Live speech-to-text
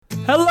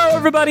Hello,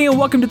 everybody, and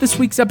welcome to this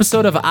week's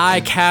episode of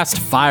I Cast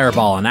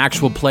Fireball, an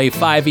actual play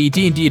 5e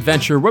D&D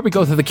adventure where we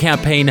go through the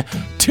campaign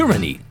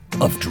Tyranny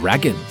of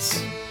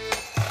Dragons.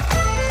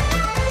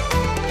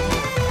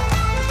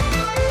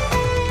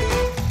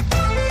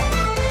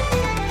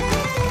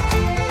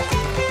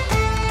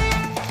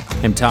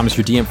 I'm Thomas,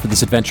 your DM for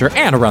this adventure,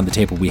 and around the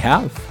table we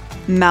have...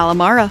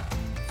 Malamara.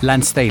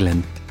 Lance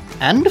Thalen.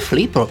 And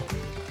Fleepo.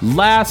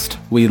 Last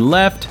we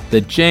left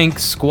the Jank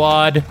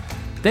squad,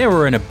 they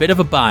were in a bit of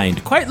a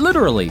bind, quite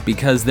literally,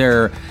 because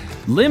their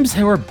limbs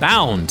were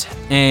bound,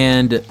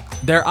 and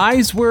their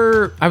eyes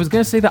were, I was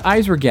going to say the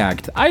eyes were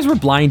gagged. The eyes were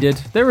blinded.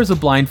 There was a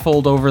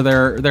blindfold over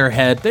their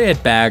head. They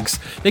had bags.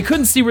 They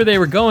couldn't see where they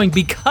were going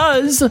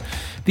because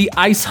the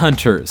Ice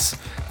Hunters,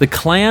 the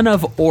clan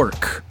of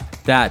Orc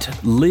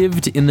that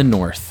lived in the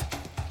north,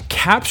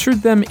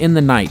 captured them in the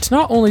night,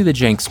 not only the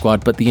Jank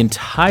squad, but the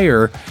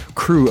entire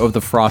crew of the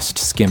Frost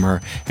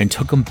Skimmer, and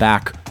took them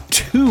back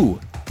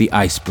to the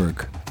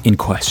iceberg in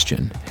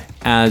question.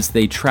 As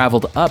they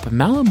traveled up,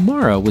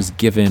 Malamara was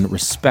given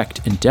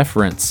respect and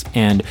deference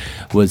and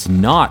was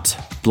not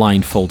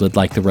blindfolded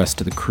like the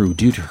rest of the crew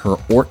due to her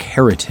orc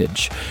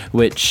heritage,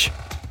 which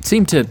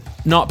seemed to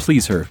not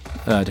please her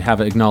to have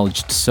it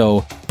acknowledged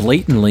so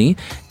blatantly.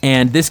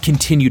 And this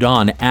continued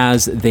on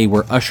as they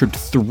were ushered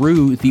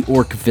through the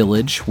orc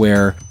village,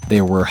 where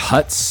there were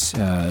huts,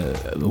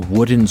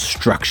 wooden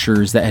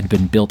structures that had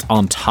been built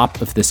on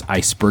top of this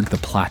iceberg, the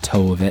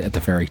plateau of it at the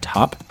very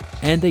top.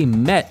 And they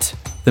met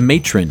the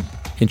matron,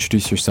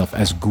 introduced herself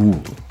as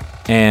Ghoul.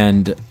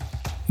 And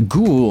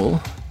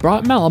Ghoul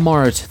brought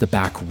Malamara to the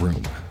back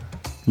room,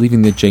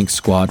 leaving the Jank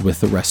squad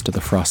with the rest of the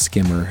Frost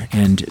Skimmer,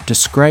 and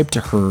described to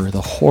her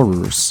the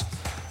horrors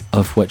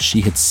of what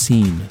she had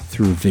seen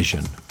through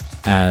vision,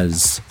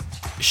 as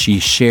she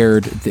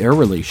shared their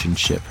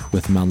relationship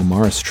with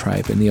Malamara's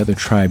tribe and the other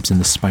tribes in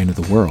the spine of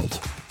the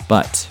world.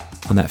 But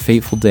on that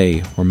fateful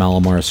day where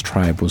Malamara's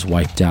tribe was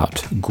wiped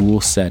out,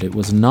 Ghoul said it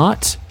was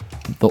not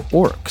the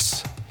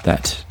orcs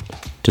that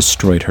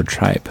destroyed her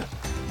tribe,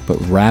 but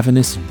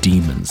ravenous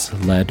demons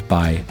led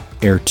by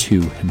Heir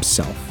 2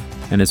 himself.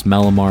 And as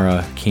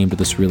Malamara came to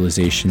this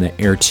realization that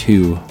Heir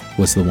 2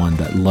 was the one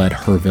that led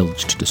her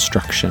village to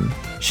destruction,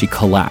 she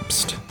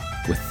collapsed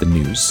with the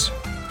news.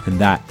 And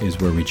that is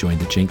where we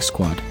joined the Jank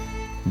squad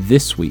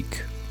this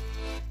week.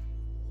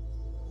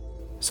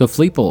 So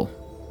Fleeple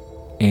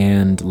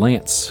and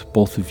Lance,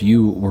 both of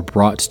you were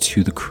brought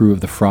to the crew of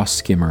the Frost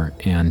Skimmer,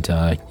 and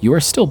you are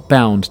still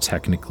bound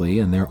technically,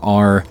 and there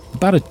are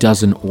about a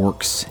dozen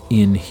orcs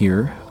in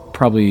here.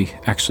 Probably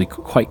actually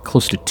quite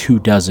close to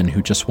 24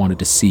 who just wanted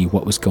to see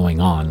what was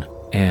going on.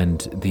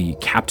 And the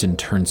captain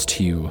turns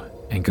to you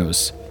and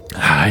goes,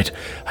 I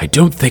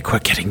don't think we're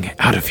getting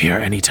out of here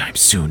anytime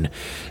soon,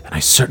 and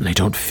I certainly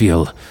don't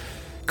feel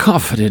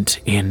confident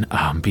in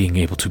being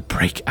able to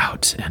break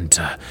out and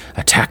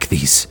attack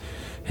these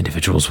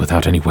individuals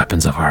without any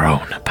weapons of our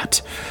own.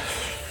 But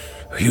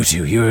you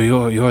two,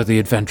 you're the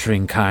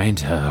adventuring kind.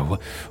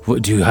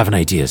 Do you have any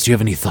ideas? Do you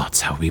have any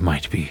thoughts how we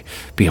might be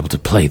able to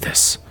play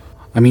this?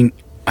 I mean,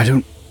 I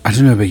don't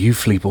know about you,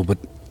 Fleeple, but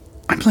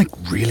I'm like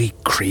really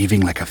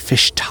craving like a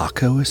fish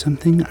taco or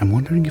something. I'm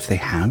wondering if they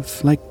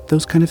have like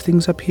those kind of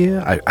things up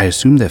here. I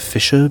assume they're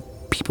fisher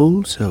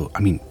people, so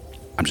I mean,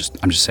 I'm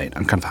just saying,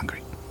 I'm kind of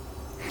hungry.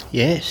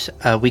 Yes,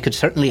 we could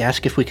certainly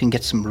ask if we can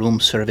get some room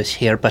service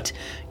here, but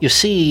you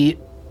see,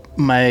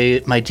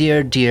 my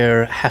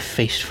dear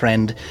half-faced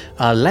friend,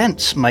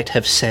 Lance might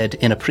have said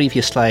in a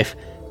previous life,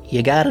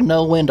 you gotta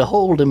know when to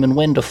hold 'em and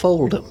when to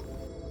fold 'em.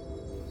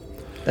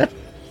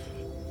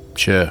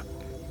 Sure.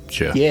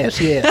 Yes.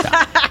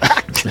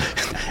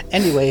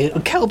 Anyway,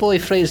 cowboy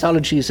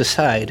phraseologies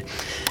aside.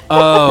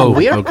 Oh,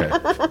 we're okay.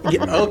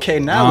 Okay,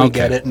 now we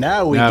get it.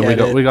 Now we get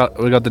it. We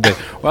got the day.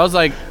 Well, I was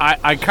like,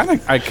 I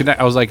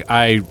was like,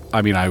 I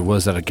mean, I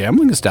was at a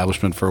gambling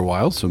establishment for a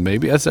while, so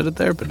maybe I said it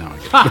there, but now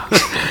I get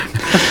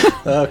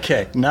it.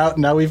 Okay,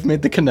 now we've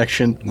made the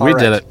connection. We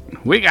did it.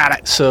 We got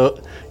it.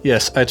 So,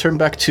 yes, I turn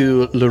back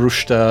to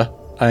Larushta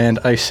and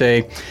I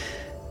say,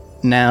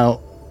 now,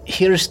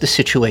 here's the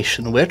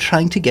situation. We're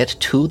trying to get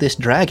to this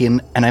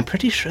dragon, and I'm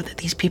pretty sure that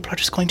these people are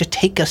just going to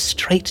take us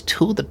straight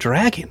to the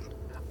dragon.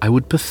 I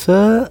would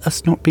prefer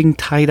us not being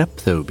tied up,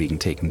 though, being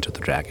taken to the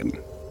dragon.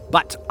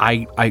 But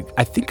I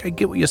think I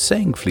get what you're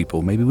saying,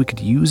 Fleeple. Maybe we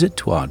could use it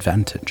to our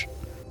advantage.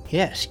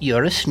 Yes,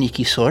 you're a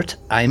sneaky sort,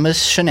 I'm a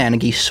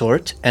shenanigan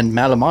sort, and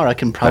Malamara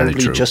can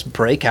probably just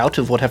break out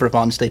of whatever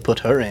bonds they put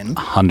her in.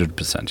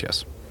 100%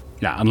 yes.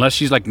 Yeah, unless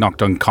she's like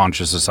knocked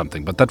unconscious or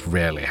something, but that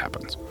rarely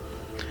happens.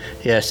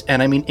 Yes,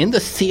 and I mean, in the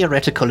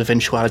theoretical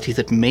eventuality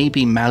that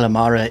maybe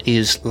Malamara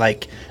is,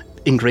 like,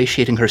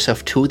 ingratiating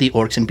herself to the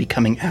orcs and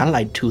becoming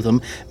allied to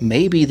them,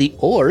 maybe the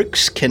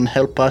orcs can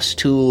help us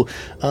to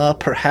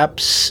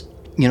perhaps,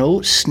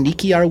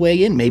 sneaky our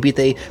way in. Maybe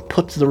they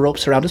put the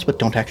ropes around us but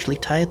don't actually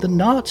tie the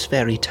knots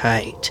very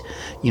tight.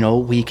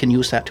 We can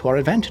use that to our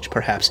advantage,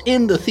 perhaps,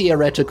 in the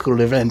theoretical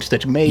event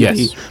that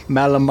maybe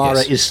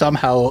Malamara is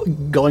somehow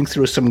going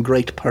through some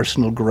great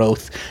personal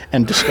growth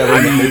and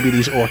discovering that maybe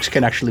these orcs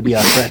can actually be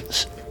our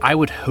friends. I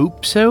would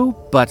hope so,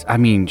 but I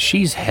mean,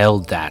 she's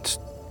held that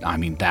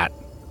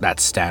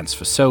stance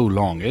for so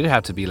long. It'd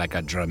have to be like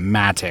a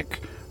dramatic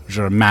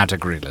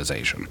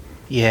realization.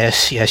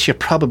 Yes, you're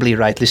probably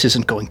right. This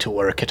isn't going to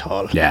work at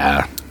all.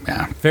 Yeah.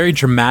 Very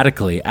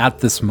dramatically, at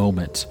this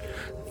moment,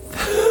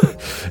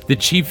 the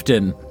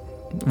chieftain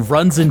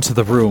runs into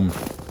the room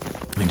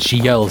and she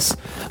yells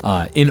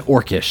in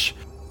Orcish,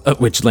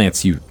 which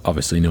Lance, you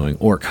obviously knowing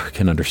Orc,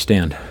 can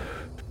understand.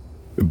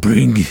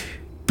 Bring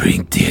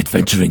the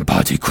adventuring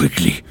party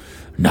quickly.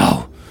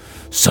 Now,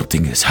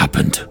 something has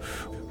happened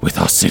with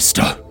our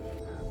sister.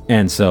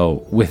 And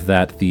so, with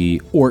that,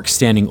 the Orc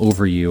standing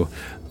over you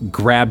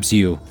grabs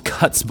you,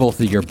 cuts both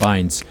of your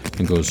binds,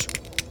 and goes,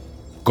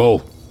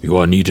 Go, you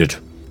are needed.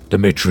 The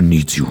matron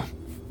needs you.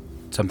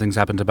 Something's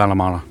happened to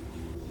Malamara.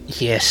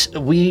 Yes,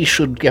 we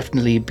should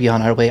definitely be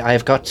on our way.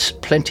 I've got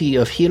plenty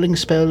of healing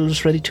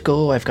spells ready to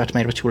go. I've got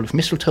my ritual of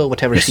mistletoe,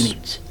 whatever she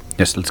needs.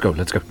 Yes, let's go.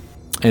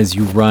 As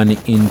you run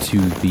into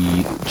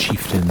the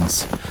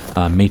chieftain's,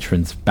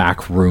 matron's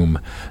back room,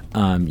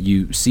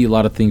 you see a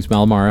lot of things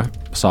Malamara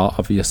saw,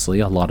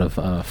 obviously. A lot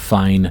of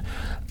fine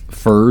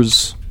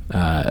furs,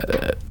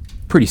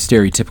 pretty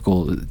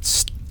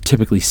stereotypical,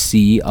 typically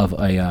see of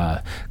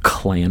a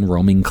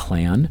roaming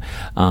clan,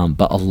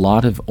 but a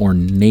lot of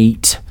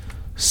ornate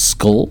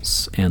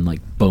skulls and like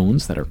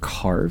bones that are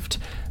carved.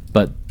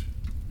 But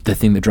the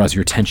thing that draws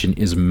your attention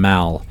is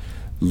Mal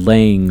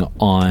laying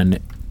on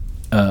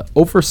an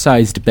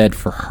oversized bed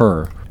for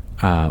her,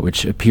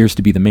 which appears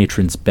to be the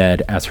matron's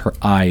bed, as her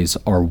eyes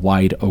are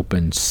wide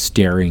open,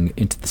 staring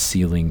into the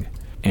ceiling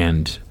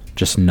and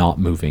just not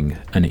moving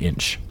an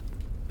inch.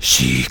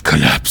 She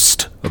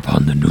collapsed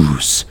upon the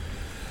news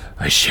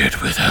I shared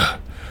with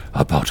her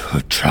about her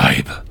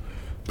tribe.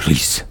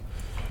 Please,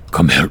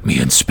 come help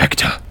me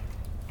inspect her.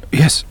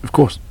 Yes, of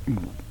course.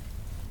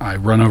 I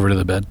run over to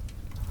the bed.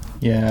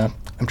 Yeah,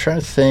 I'm trying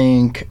to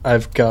think.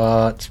 I've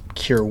got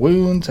Cure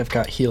Wounds, I've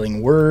got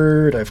Healing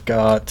Word, I've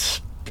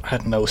got, I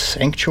don't know,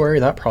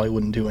 Sanctuary. That probably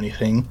wouldn't do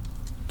anything.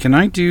 Can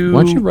I do...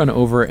 Why don't you run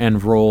over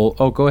and roll...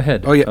 Oh, go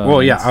ahead. Oh,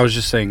 yeah. I was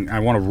just saying I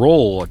want to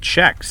roll a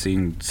check,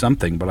 seeing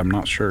something, but I'm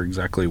not sure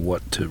exactly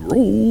what to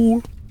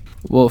roll.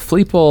 Well,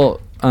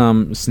 Fleeple,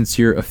 since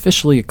you're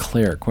officially a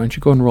cleric, why don't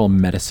you go and roll a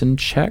medicine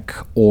check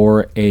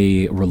or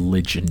a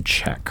religion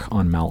check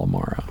on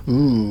Malamara?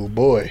 Ooh,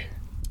 boy.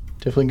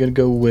 Definitely going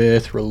to go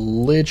with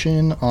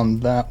religion on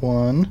that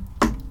one.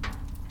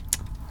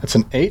 That's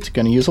an 8.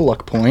 Going to use a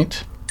luck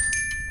point.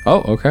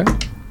 Oh, okay.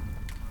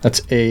 That's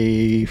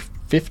a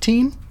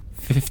 15.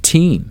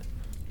 15.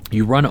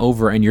 You run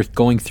over and you're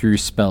going through your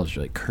spells.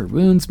 You're like, Cure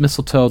Wounds,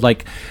 Mistletoe.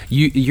 Like,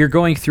 you're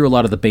going through a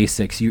lot of the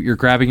basics. You're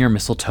grabbing your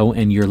Mistletoe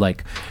and you're,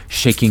 like,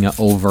 shaking it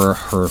over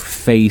her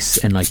face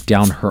and, like,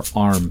 down her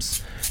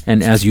arms.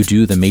 And as you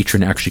do, the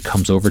matron actually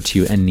comes over to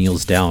you and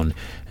kneels down.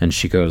 And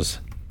she goes,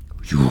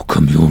 You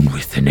commune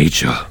with the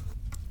nature.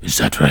 Is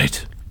that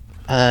right?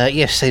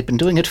 Yes, I've been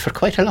doing it for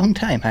quite a long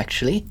time,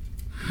 actually.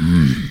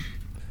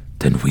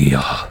 Then we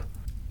are,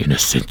 in a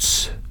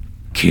sense,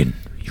 kin,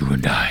 you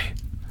and I.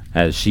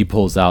 as she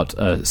pulls out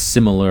a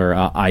similar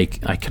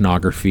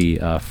iconography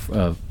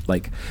of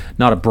like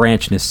not a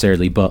branch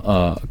necessarily, but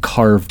a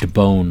carved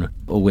bone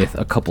with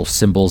a couple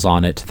symbols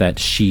on it that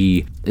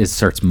she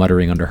starts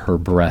muttering under her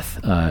breath.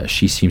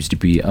 She seems to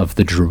be of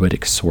the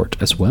druidic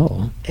sort as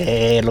well.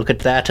 Hey, look at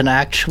that, an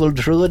actual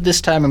druid.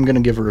 This time I'm going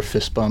to give her a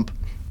fist bump.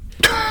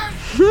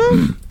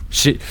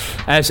 She,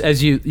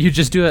 as you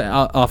just do it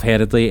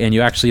offhandedly, and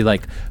you actually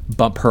like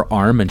bump her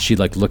arm, and she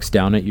like looks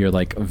down at your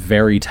like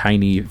very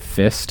tiny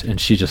fist, and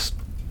she just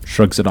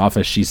shrugs it off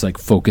as she's like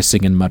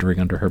focusing and muttering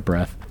under her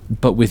breath.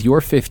 But with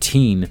your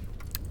 15,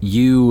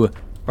 you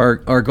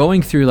are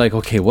going through like,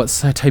 okay, what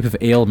type of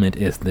ailment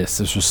is this?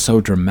 This was so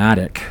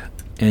dramatic,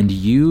 and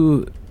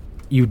you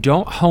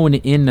don't hone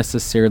in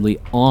necessarily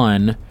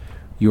on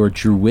your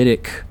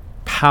druidic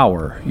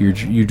power.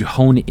 You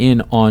hone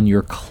in on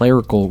your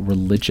clerical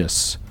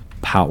religious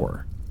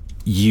power.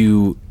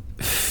 You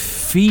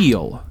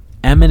feel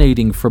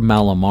emanating from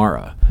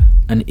Malamara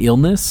an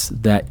illness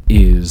that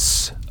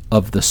is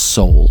of the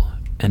soul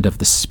and of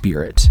the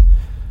spirit.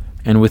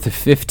 And with a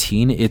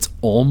 15, it's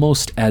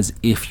almost as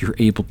if you're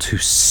able to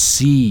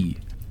see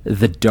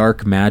the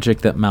dark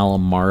magic that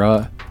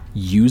Malamara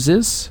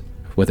uses,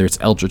 whether it's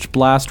Eldritch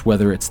Blast,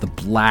 whether it's the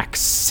black,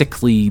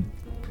 sickly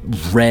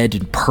red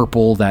and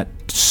purple that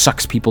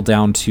sucks people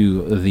down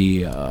to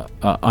the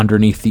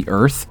underneath the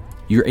earth.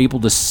 You're able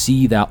to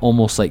see that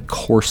almost like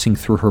coursing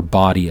through her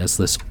body as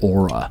this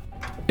aura.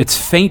 It's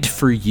faint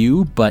for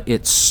you, but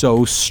it's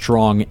so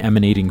strong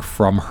emanating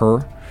from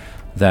her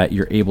that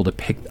you're able to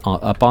pick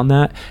up on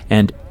that.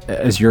 And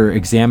as you're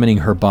examining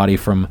her body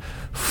from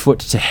foot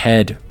to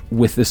head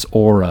with this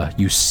aura,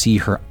 you see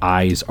her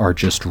eyes are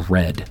just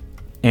red.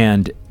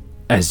 And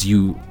as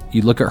you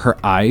look at her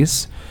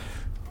eyes,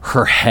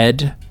 her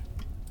head,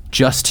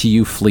 just to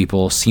you,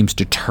 Fleeple, seems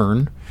to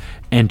turn,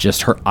 and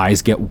just her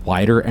eyes get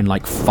wider, and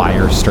like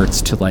fire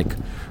starts to like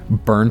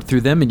burn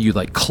through them, and you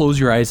like close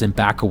your eyes and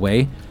back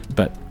away,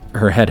 but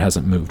her head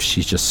hasn't moved.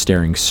 She's just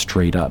staring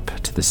straight up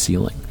to the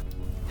ceiling.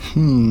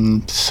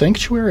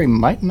 Sanctuary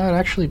might not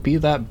actually be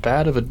that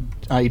bad of an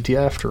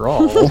idea after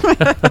all.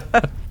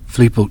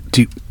 Fleeple,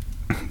 do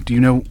you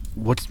know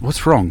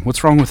what's wrong?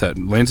 What's wrong with that?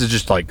 Lance is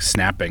just like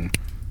snapping,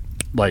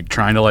 like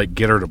trying to like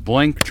get her to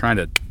blink, trying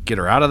to get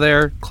her out of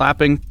there,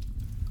 clapping.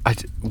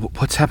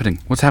 What's happening?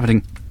 What's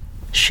happening?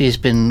 She's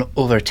been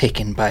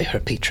overtaken by her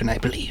patron, I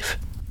believe.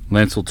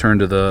 Lance will turn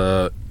to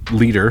the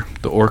leader,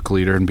 the orc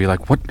leader, and be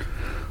like, what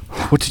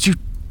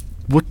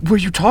were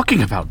you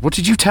talking about? What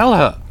did you tell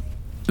her?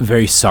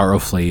 Very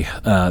sorrowfully,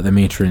 the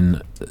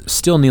matron,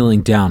 still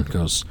kneeling down,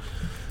 goes,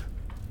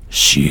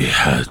 She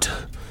had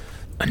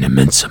an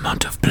immense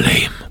amount of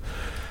blame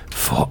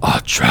for our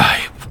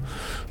tribe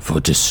for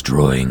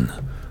destroying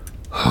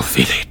her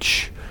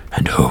village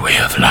and her way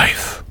of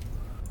life.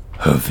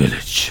 Her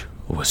village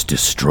was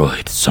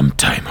destroyed some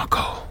time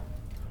ago,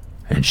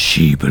 and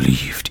she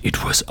believed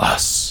it was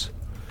us,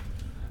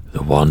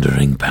 the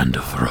wandering band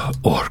of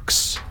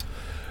orcs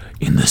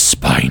in the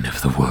spine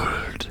of the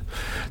world,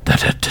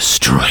 that had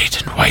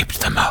destroyed and wiped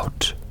them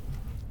out.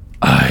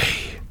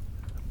 I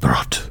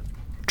brought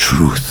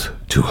truth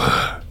to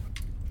her.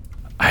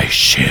 I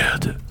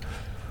shared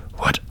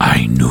what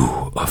I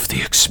knew of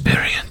the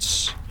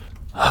experience,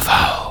 of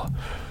how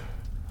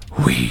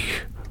we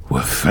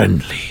were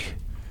friendly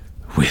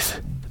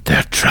with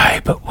their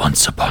tribe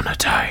once upon a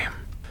time.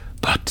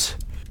 But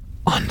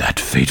on that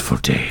fateful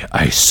day,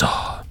 I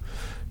saw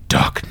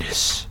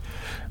darkness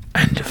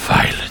and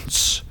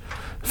violence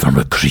from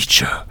a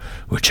creature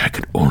which I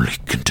can only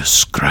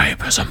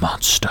describe as a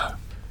monster.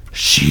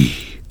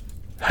 She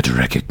had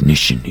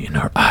recognition in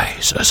her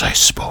eyes as I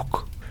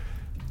spoke,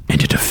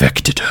 and it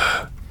affected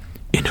her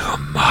in her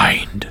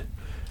mind,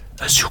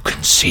 as you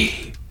can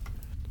see.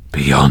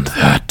 Beyond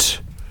that,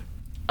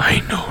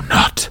 I know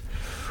not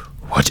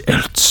what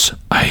else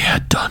I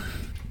had done.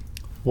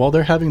 While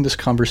they're having this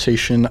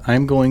conversation,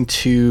 I'm going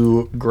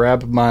to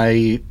grab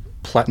my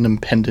platinum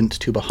pendant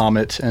to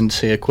Bahamut and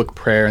say a quick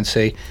prayer and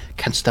say,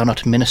 Canst thou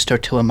not minister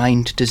to a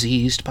mind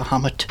diseased,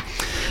 Bahamut?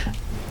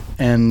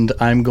 and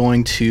I'm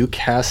going to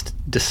cast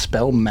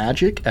Dispel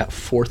Magic at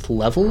 4th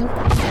level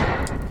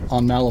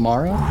on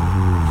Malamara.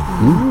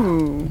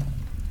 Ooh.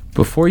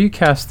 Before you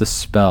cast the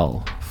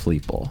spell,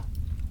 Fleeple,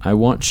 I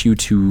want you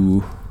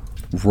to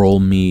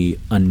roll me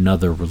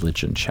another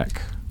religion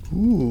check.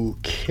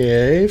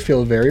 Okay,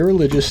 feel very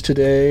religious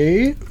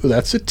today. Ooh,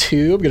 that's a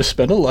 2. I'm going to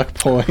spend a luck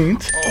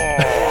point.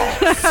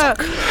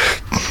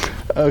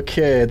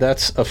 Okay,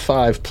 that's a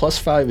 5. Plus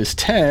 5 is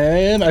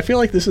 10. I feel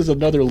like this is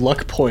another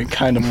luck point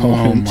kind of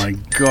moment. Oh my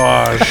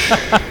gosh.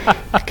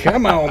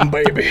 Come on,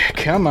 baby.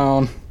 Come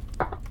on.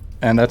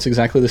 And that's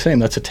exactly the same.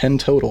 That's a 10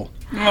 total.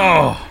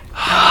 Oh.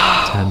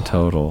 10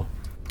 total.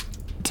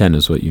 10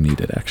 is what you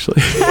needed,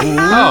 actually.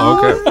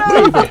 Oh,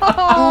 okay.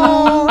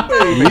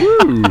 Baby.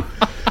 Ooh.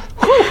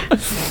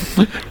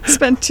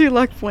 Spent 2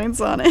 luck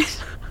points on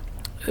it.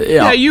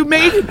 Yeah, you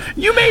made him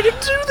do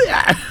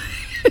that.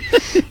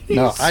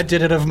 No, I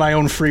did it of my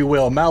own free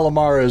will.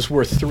 Malamara is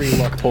worth 3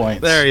 luck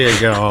points. There you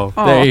go.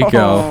 There you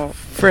go.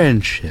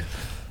 Friendship.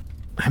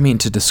 I mean,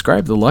 to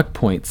describe the luck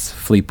points,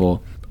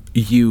 Fleeple,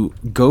 you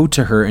go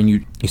to her and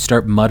you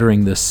start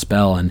muttering this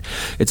spell, and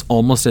it's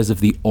almost as if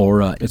the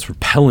aura is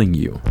repelling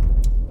you.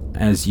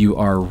 As you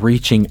are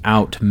reaching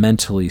out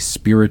mentally,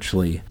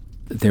 spiritually,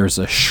 there's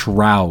a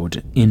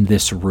shroud in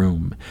this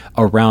room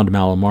around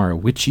Malamara,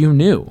 which you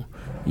knew.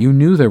 You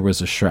knew there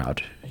was a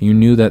shroud. You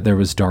knew that there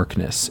was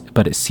darkness,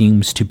 but it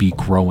seems to be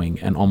growing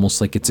and almost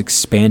like it's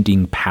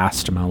expanding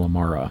past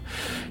Malamara.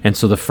 And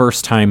so the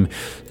first time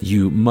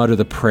you mutter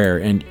the prayer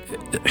and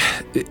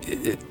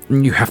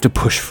you have to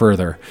push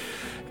further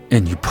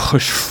and you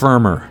push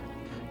firmer.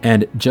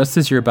 And just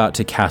as you're about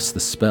to cast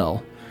the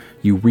spell,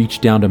 you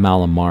reach down to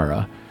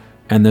Malamara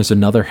and there's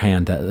another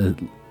hand that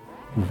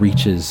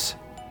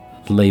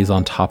lays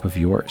on top of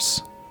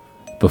yours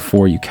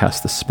before you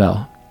cast the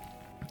spell.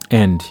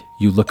 And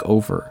you look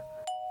over,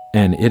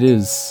 and it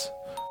is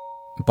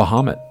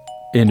Bahamut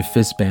in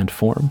Fizzband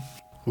form.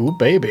 Ooh,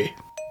 baby.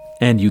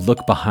 And you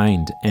look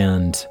behind,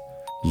 and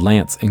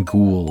Lance and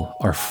Ghoul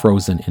are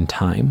frozen in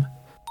time.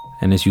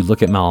 And as you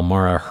look at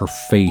Malamara, her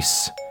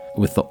face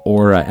with the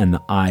aura and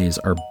the eyes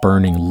are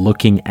burning,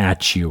 looking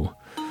at you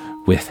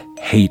with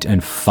hate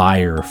and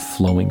fire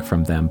flowing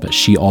from them, but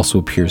she also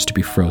appears to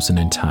be frozen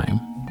in time.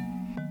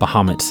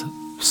 Bahamut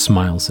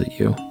smiles at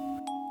you.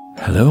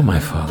 Hello, my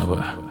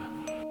follower.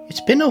 It's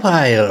been a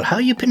while. How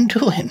you been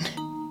doing?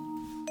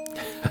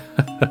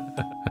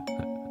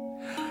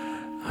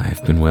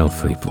 I've been well,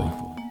 Fleeple.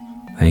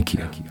 Thank you.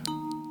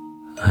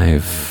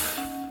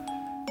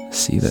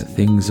 See that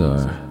things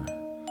are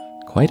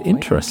quite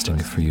interesting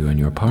for you and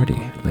your party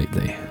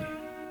lately.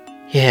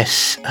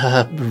 Yes,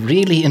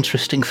 really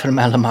interesting for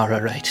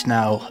Malamara right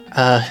now.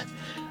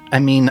 I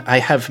mean, I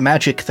have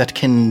magic that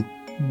can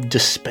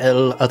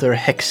dispel other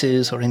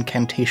hexes or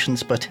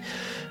incantations, but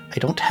I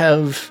don't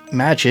have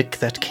magic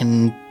that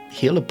can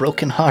heal a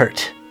broken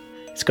heart.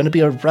 It's going to be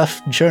a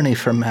rough journey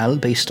for Mal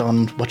based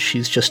on what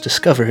she's just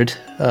discovered,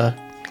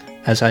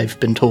 as I've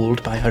been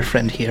told by our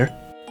friend here.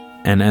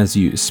 And as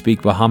you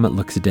speak, Bahamut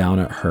looks down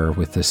at her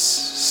with this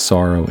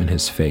sorrow in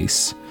his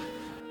face.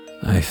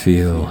 I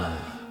feel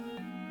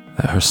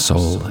that her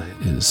soul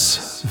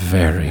is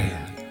very,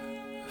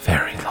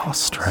 very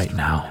lost right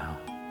now.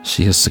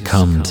 She has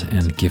succumbed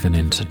and given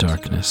in to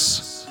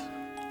darkness,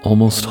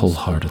 almost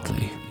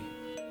wholeheartedly.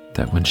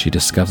 That when she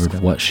discovered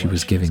what she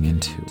was giving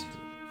into,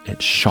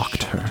 it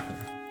shocked her.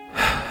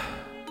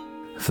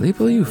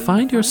 Filippo, you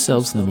find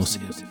yourselves in the most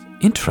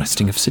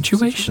interesting of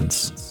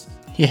situations.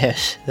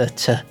 Yes,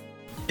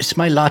 it's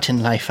my lot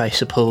in life, I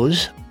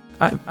suppose.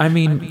 I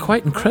mean,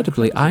 quite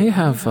incredibly, I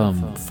have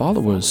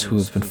followers who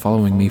have been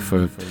following me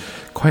for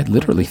quite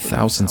literally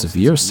thousands of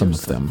years, some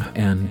of them,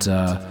 and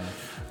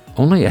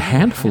only a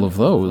handful of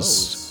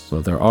those,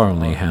 well, there are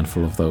only a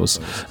handful of those,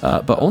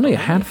 but only a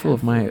handful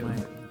of my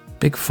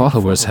big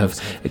followers have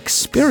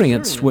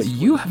experienced what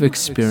you have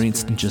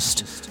experienced in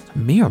just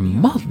mere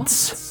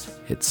months.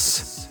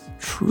 It's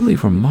truly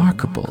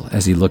remarkable.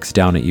 As he looks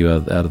down at you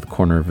out of the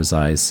corner of his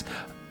eyes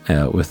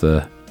with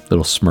a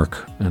little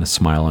smirk and a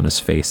smile on his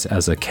face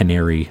as a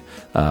canary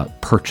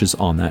perches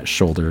on that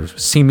shoulder,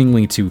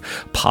 seemingly to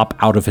pop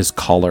out of his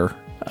collar.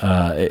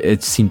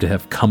 It seemed to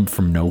have come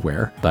from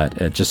nowhere, but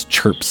it just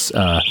chirps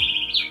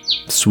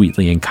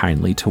sweetly and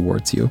kindly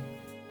towards you.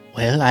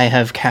 Well, I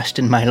have cast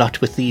in my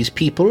lot with these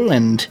people,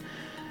 and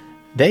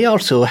they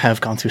also have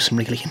gone through some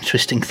really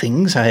interesting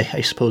things.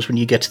 I suppose when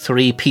you get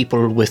three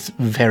people with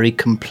very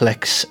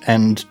complex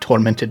and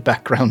tormented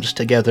backgrounds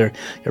together,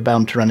 you're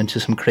bound to run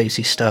into some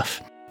crazy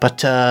stuff.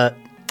 But,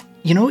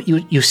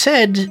 you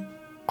said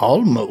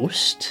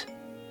almost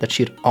that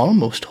she had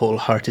almost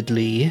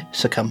wholeheartedly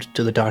succumbed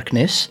to the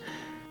darkness.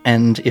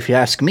 And if you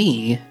ask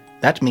me,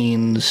 that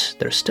means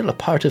there's still a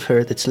part of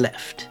her that's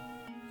left.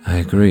 I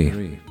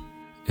agree.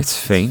 It's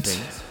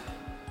faint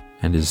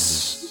and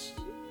is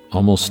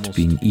almost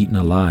being eaten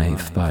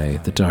alive by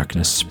the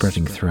darkness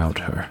spreading throughout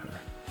her.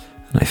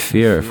 And I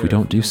fear if we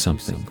don't do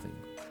something,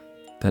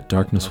 that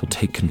darkness will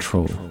take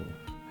control,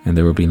 and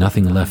there will be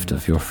nothing left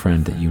of your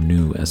friend that you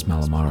knew as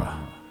Malamara,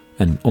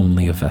 and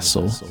only a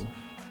vessel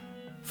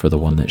for the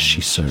one that she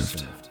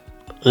served.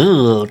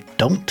 Ugh,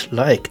 don't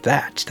like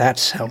that. That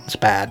sounds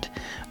bad.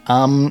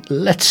 Can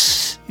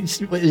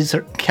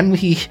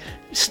we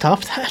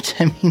stop that?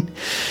 I mean...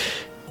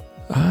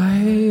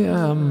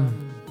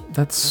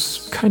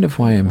 That's kind of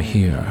why I'm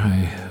here.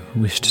 I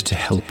wished to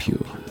help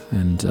you,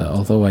 and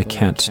although I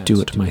can't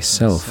do it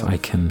myself, I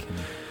can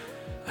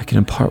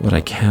impart what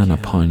I can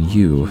upon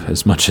you,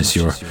 as much as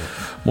your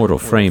mortal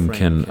frame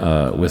can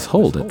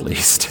withhold, at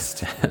least,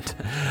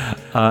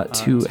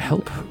 to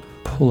help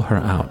pull her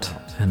out,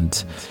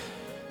 and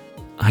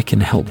I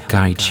can help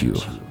guide you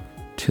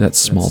to that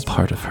small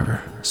part of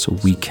her, so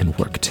we can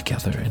work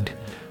together and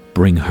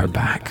bring her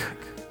back.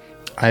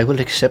 I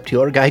will accept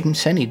your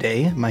guidance any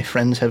day. My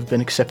friends have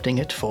been accepting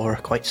it for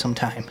quite some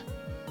time.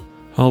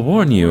 I'll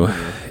warn you,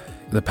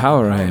 the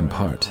power I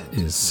impart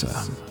is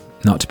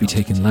not to be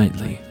taken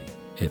lightly.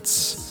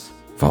 It's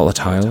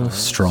volatile,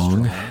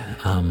 strong,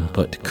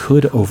 but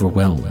could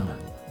overwhelm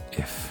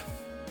if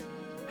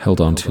held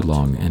on too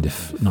long and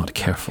if not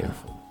careful.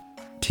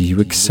 Do you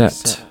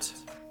accept?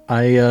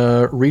 I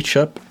reach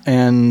up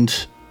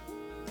and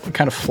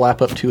kind of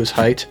flap up to his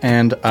height,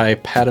 and I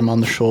pat him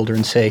on the shoulder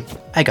and say,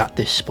 I got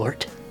this,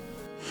 sport.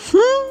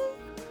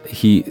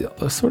 He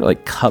sort of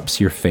like cups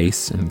your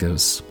face and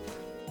goes,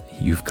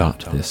 you've got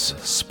this,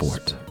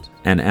 sport.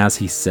 And as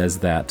he says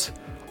that,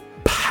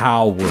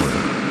 power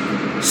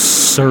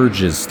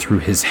surges through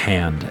his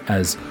hand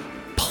as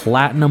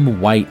platinum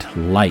white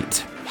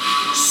light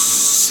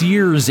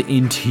sears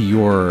into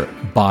your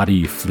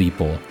body,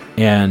 Fleeple.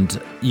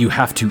 And you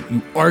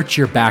arch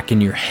your back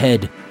and your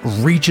head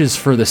reaches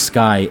for the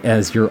sky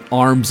as your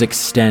arms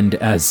extend,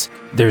 as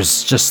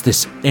there's just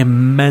this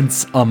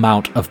immense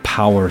amount of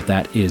power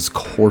that is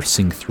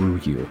coursing through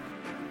you.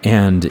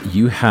 And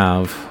you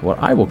have what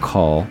I will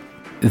call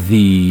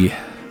the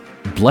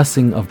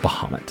Blessing of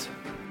Bahamut.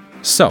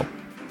 So,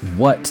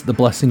 what the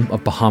Blessing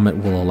of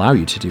Bahamut will allow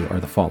you to do are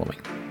the following.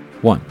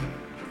 1.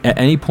 At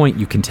any point,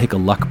 you can take a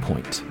luck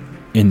point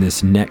in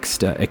this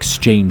next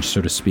exchange,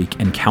 so to speak,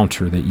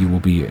 encounter that you will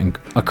be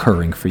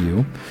occurring for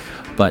you.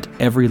 But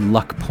every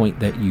luck point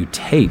that you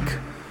take,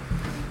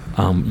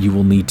 you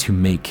will need to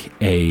make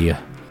a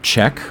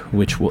check,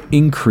 which will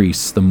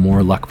increase the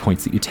more luck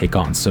points that you take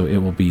on. So it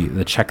will be,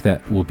 the check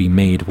that will be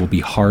made will be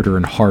harder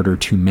and harder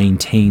to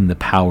maintain the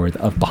power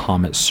of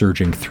Bahamut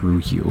surging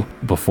through you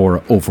before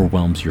it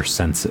overwhelms your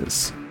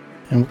senses.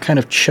 And what kind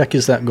of check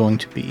is that going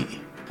to be?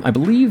 I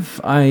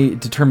believe I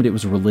determined it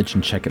was a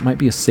religion check. It might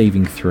be a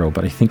saving throw,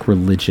 but I think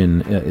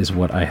religion is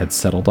what I had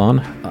settled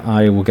on.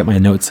 I will get my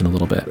notes in a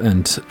little bit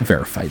and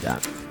verify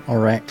that. All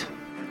right.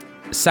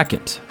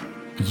 Second,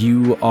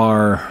 you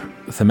are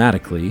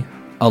thematically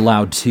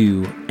allowed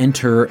to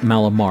enter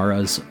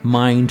Malamara's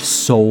mind,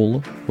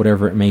 soul,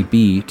 whatever it may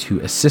be, to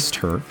assist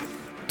her,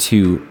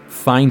 to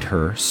find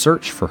her,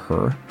 search for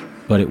her,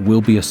 but it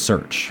will be a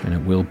search, and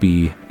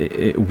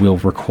it will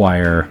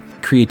require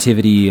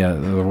creativity,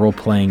 the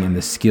role-playing, and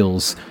the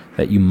skills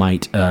that you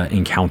might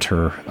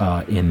encounter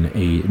in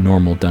a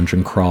normal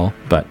dungeon crawl,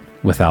 but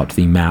without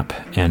the map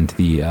and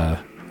the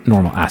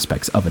normal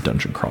aspects of a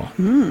dungeon crawl.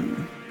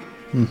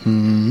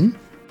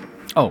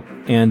 Oh,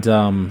 and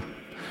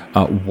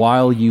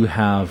while you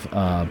have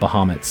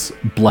Bahamut's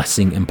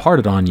blessing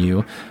imparted on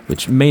you,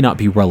 which may not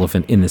be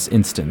relevant in this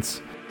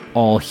instance,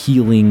 all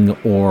healing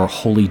or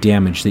holy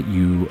damage that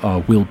you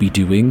will be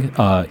doing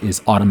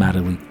is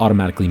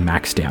automatically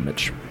max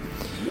damage.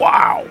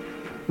 Wow.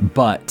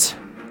 But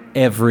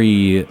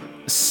every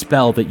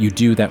spell that you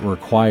do that will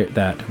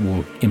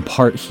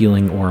impart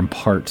healing or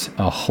impart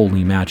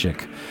holy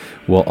magic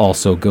will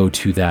also go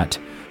to that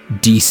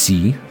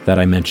DC that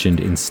I mentioned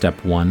in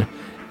step 1,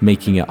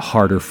 making it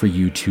harder for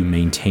you to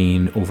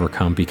maintain,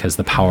 overcome, because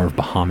the power of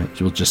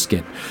Bahamut will just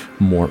get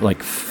more,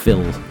 like,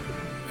 fill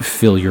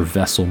your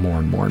vessel more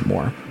and more and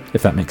more,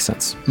 if that makes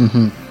sense.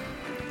 Mm-hmm.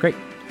 Great.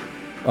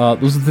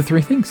 Those are the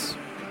 3 things.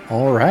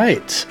 All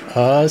right.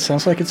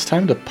 Sounds like it's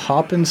time to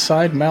pop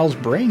inside Mal's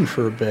brain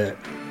for a bit.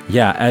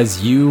 Yeah,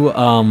 as you,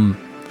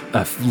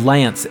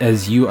 Lance,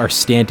 as you are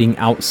standing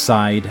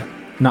outside,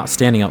 not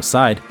standing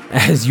outside,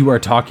 as you are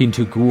talking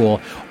to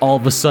Ghoul, all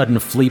of a sudden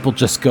Fleeple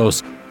just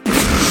goes,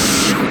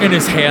 and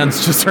his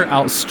hands just are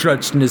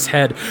outstretched, and his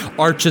head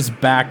arches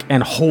back,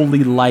 and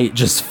holy light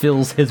just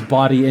fills his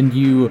body, and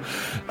you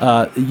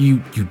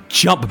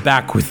jump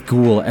back with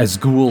Ghoul as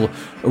Ghoul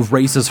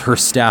raises her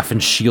staff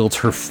and shields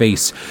her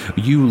face.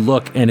 You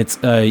look, and it's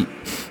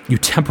you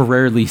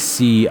temporarily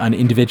see an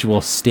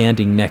individual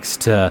standing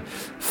next to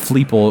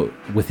Fleeple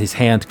with his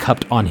hand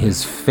cupped on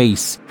his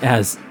face.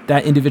 As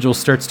that individual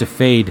starts to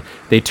fade,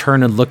 they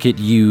turn and look at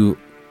you,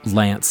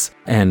 Lance,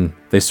 and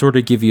they sort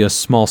of give you a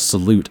small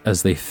salute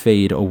as they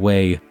fade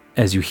away,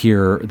 as you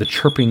hear the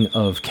chirping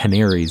of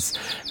canaries.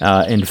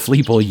 And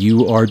Fleeple,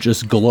 you are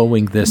just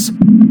glowing this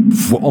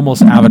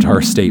almost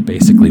avatar state,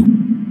 basically.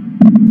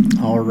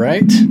 All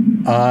right.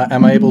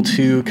 Am I able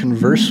to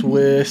converse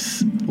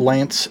with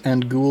Lance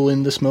and Ghoul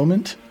in this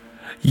moment?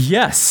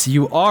 Yes,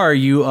 you are.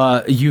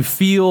 You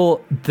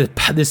feel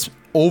this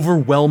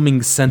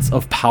overwhelming sense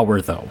of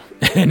power, though,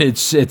 and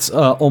it's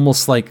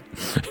almost like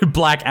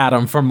Black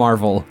Adam from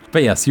Marvel.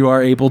 But yes, you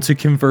are able to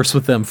converse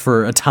with them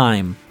for a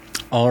time.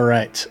 All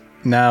right.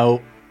 Now,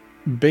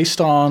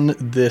 based on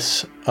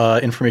this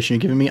information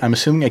you've given me, I'm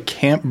assuming I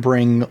can't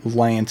bring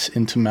Lance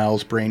into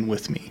Mal's brain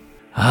with me.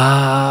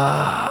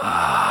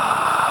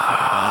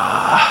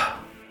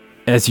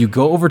 As you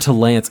go over to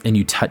Lance and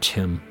you touch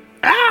him,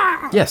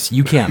 yes,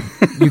 you can.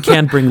 You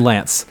can bring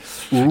Lance.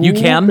 You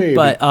can, baby.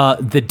 but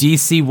the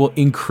DC will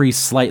increase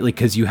slightly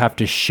because you have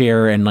to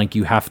share and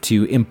you have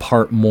to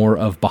impart more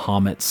of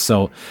Bahamut.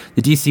 So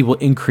the DC will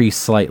increase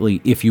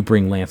slightly if you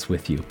bring Lance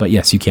with you. But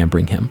yes, you can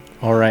bring him.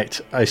 All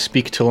right. I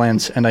speak to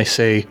Lance and I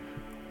say,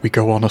 "We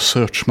go on a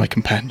search, my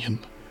companion.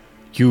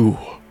 You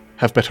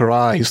have better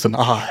eyes than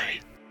I.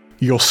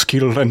 Your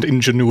skill and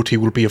ingenuity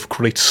will be of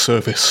great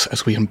service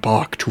as we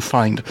embark to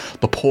find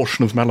the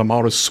portion of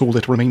Malamara's soul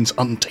that remains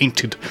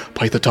untainted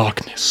by the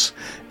darkness."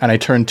 And I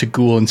turn to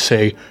Ghoul and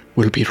say,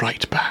 "We'll be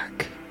right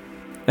back."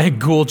 And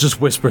Ghoul just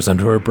whispers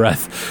under her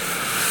breath,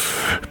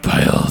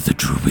 "By all the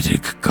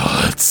druidic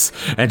gods."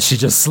 and she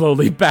just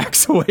slowly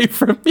backs away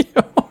from you.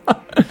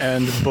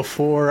 And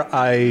before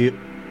I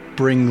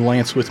bring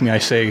Lance with me, I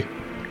say,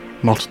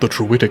 "Not the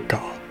druidic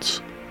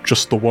gods.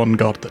 Just the one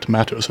god that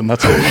matters, and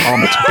that's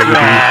Bahamut, baby."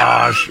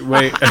 Gosh,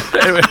 wait.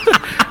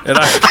 And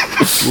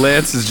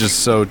Lance is just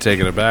so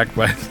taken aback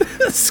by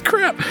this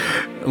crap.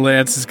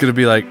 Lance is going to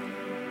be like,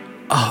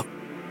 "Oh,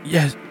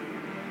 yes.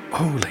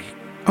 Holy.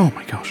 Oh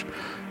my gosh.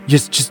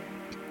 Yes, just,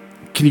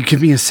 can you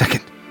give me a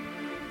second?"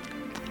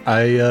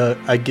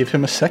 I give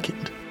him a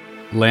second.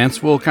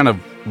 Lance will kind of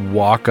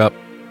walk up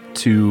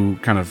to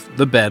kind of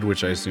the bed,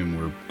 which I assume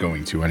we're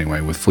going to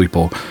anyway, with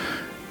Fleeple.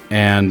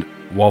 And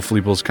while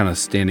Fleeple's kind of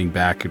standing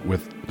back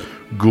with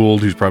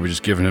Gould, who's probably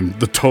just giving him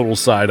the total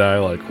side eye,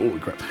 like, holy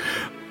crap.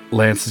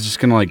 Lance is just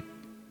going to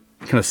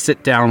kind of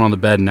sit down on the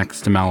bed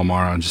next to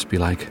Malamara and just be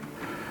like,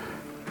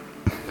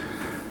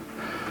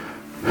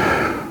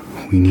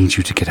 "We need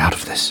you to get out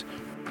of this.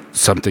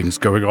 Something's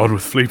going on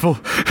with Fleeple.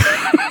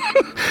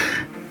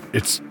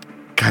 It's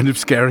kind of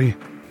scary.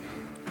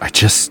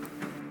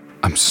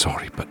 I'm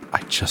sorry, but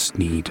I just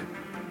need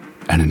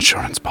an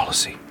insurance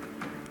policy."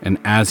 And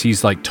as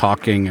he's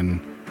talking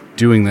and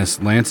doing this,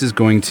 Lance is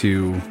going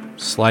to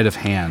sleight of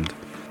hand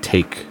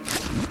take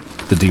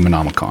the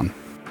Demonomicon.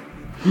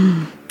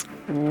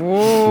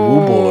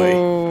 Oh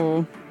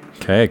boy.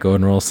 Okay, go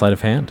and roll a sleight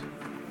of hand.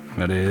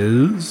 That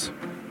is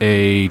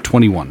a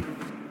 21.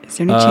 Is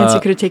there any chance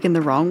you could have taken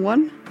the wrong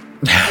one?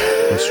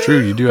 That's true.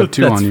 You do have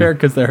 2 on you. That's fair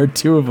because there are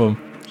 2 of them.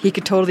 He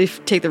could totally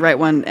take the right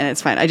one, and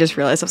it's fine. I just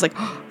realized, I was like,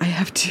 oh, I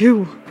have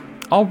 2.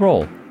 I'll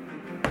roll.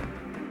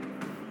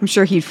 I'm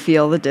sure he'd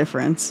feel the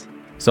difference.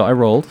 So I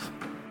rolled,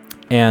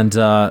 and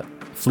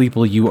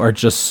Fleeple, you are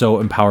just so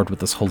empowered with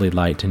this holy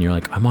light, and you're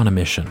like, I'm on a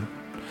mission.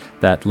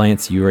 That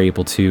Lance, you are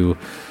able to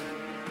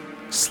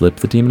slip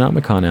the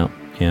Demonomicon out,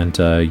 and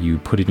you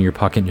put it in your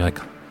pocket, and you're like,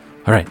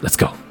 all right, let's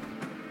go.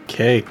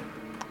 Okay.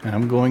 And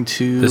I'm going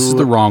to... This is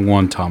the wrong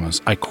one,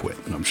 Thomas. I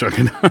quit. No, I'm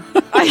joking.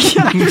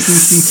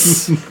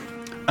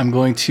 I'm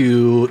going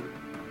to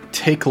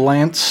take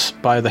Lance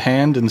by the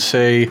hand and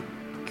say,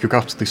 you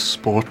got this,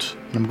 sport.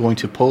 And I'm going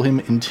to pull him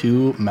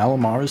into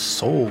Malamara's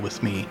soul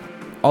with me.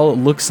 All it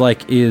looks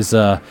like is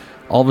all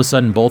of a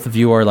sudden both of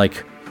you are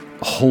like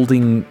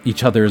holding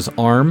each other's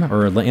arm,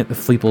 or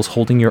Fleeple's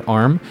holding your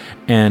arm,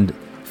 and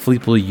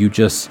Fleeple, you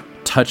just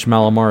touch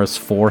Malamara's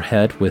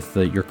forehead with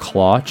your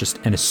claw,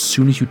 and as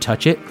soon as you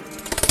touch it,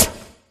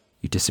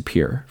 you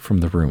disappear from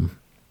the room,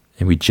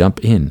 and we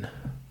jump in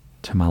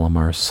to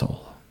Malamara's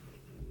soul.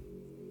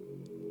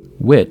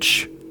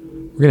 Which,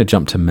 we're going to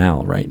jump to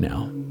Mal right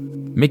now.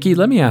 Mickey,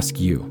 let me ask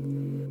you,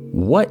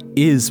 what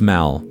is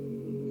Mal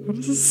What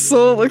does his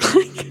soul look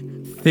like?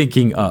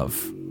 thinking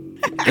of?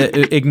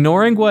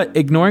 Ignoring what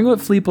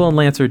Fleeple and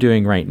Lance are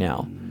doing right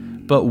now.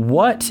 But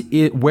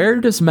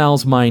where does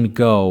Mal's mind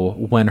go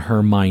when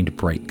her mind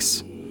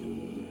breaks?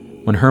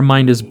 When her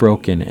mind is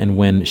broken and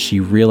when she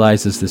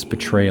realizes this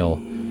betrayal,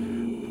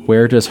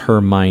 where does her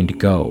mind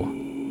go?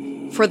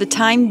 For the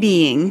time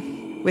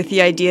being, with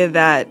the idea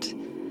that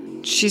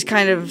she's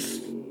kind of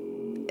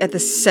at the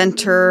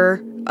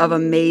center of a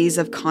maze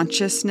of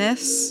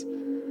consciousness,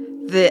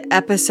 the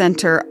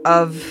epicenter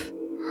of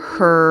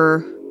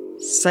her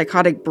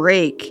psychotic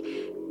break,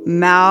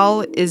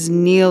 Mal is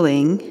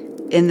kneeling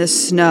in the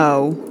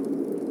snow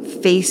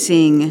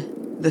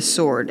facing the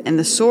sword. And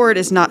the sword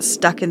is not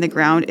stuck in the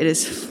ground. It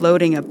is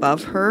floating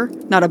above her.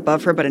 Not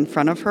above her, but in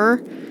front of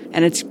her.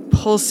 And it's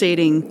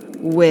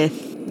pulsating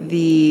with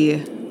the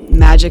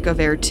magic of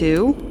Air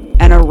 2.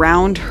 And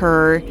around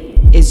her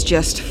is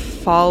just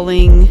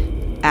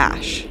falling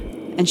ash.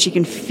 And she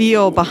can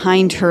feel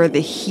behind her the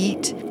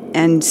heat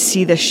and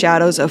see the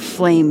shadows of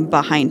flame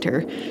behind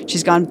her.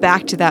 She's gone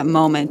back to that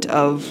moment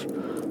of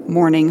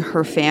mourning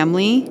her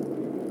family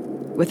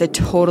with a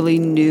totally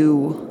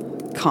new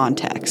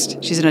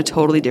context. She's in a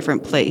totally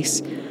different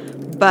place.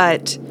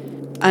 But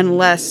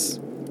unless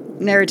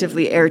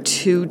narratively Air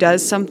 2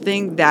 does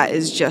something, that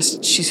is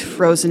just, she's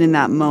frozen in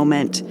that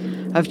moment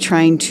of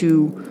trying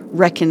to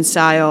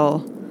reconcile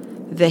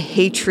the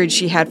hatred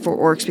she had for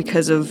orcs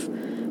because of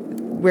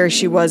where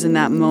she was in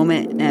that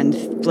moment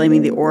and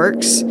blaming the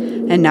orcs,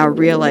 and now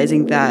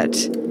realizing that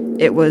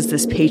it was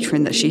this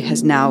patron that she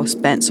has now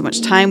spent so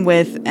much time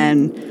with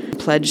and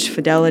pledged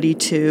fidelity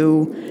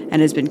to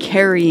and has been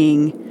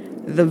carrying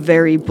the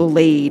very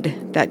blade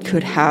that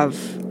could have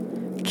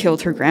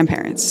killed her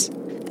grandparents.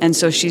 And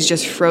so she's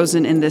just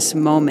frozen in this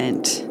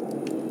moment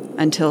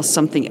until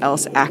something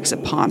else acts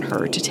upon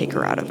her to take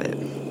her out of it.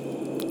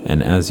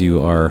 And as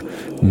you are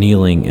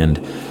kneeling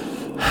and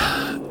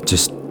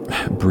just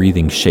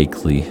breathing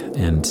shakily,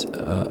 and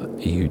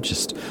you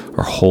just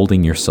are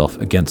holding yourself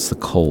against the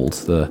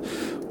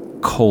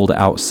cold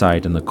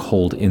outside and the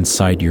cold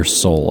inside your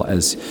soul,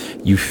 as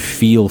you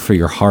feel for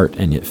your heart,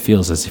 and it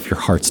feels as if your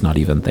heart's not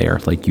even there,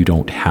 like you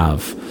don't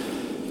have,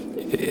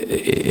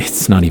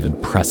 it's not even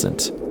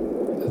present.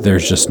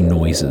 There's just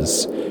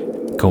noises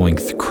going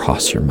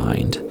across your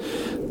mind,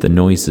 the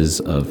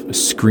noises of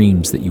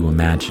screams that you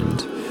imagined,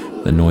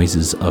 the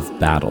noises of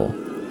battle,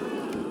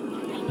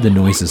 the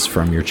noises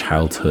from your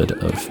childhood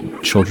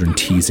of children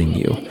teasing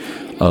you,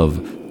 of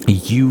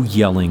you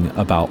yelling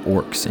about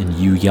orcs and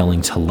you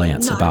yelling to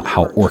Lance about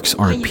how orcs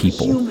aren't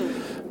people.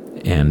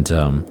 And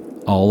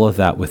all of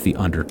that with the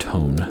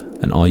undertone.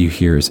 And all you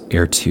hear is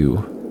Air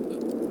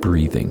 2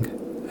 breathing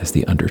as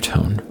the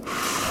undertone.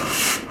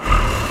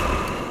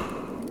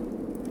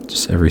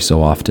 Just every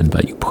so often,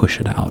 but you push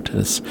it out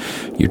as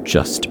you're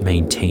just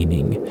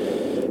maintaining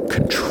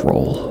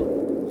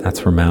control.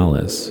 That's where Mal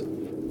is.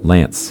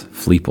 Lance,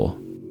 Fleeple,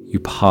 you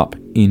pop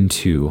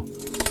into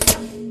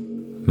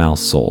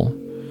Mal's soul.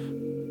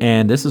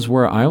 And this is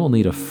where I will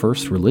need a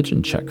first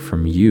religion check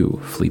from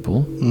you,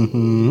 Fleeple.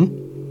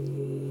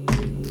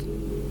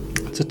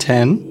 It's a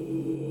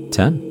 10.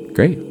 10.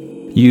 Great.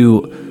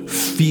 You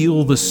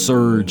feel the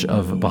surge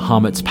of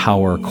Bahamut's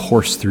power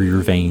course through your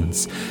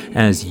veins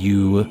as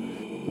you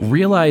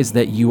realize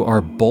that you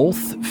are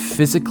both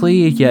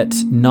physically yet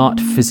not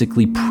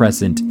physically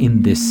present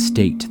in this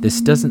state. This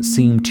doesn't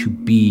seem to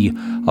be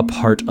a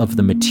part of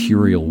the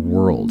material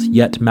world,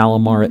 yet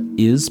Malamara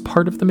is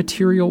part of the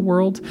material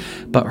world,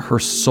 but her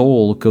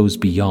soul goes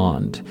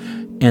beyond.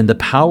 And the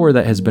power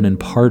that has been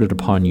imparted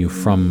upon you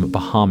from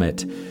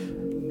Bahamut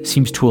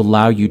seems to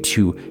allow you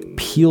to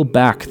peel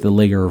back the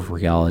layer of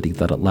reality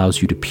that allows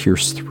you to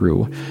pierce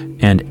through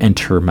and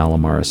enter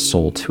Malamara's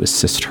soul to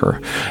assist her.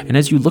 And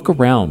as you look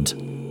around,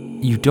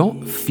 you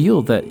don't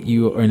feel that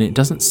and it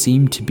doesn't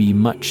seem to be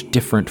much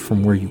different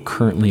from where you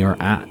currently are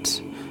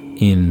at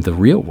in the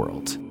real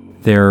world.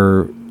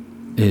 There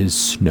is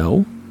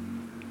snow,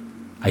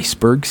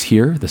 icebergs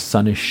here, the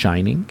sun is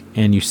shining,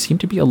 and you seem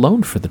to be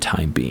alone for the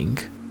time being.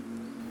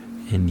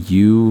 And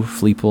you,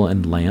 Fleeple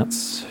and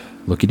Lance,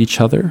 look at each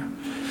other.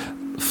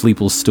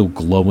 Fleeple's still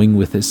glowing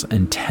with this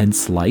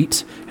intense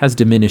light, has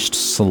diminished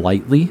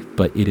slightly,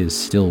 but it is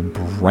still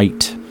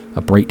bright,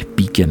 a bright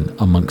beacon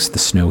amongst the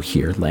snow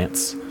here,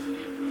 Lance.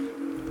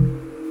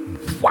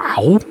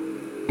 Wow.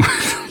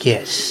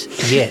 Yes.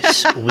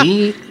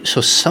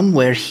 So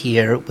somewhere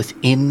here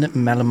within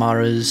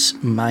Malamara's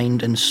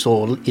mind and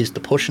soul is the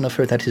portion of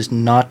her that is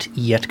not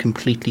yet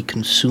completely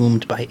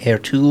consumed by Air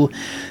 2.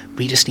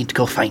 We just need to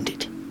go find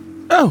it.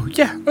 Oh,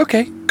 yeah,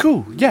 okay,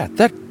 cool. Yeah,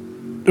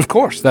 of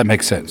course, that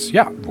makes sense.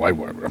 Yeah, why,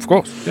 of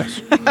course,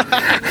 yes.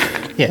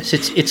 Yes,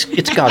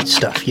 it's God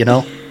stuff, you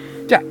know?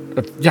 Yeah,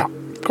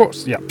 of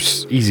course, yeah,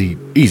 easy.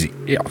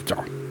 Yeah.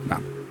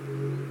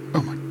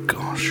 Oh my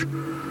gosh.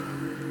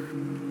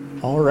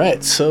 All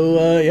right, so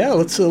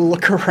let's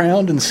look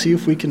around and see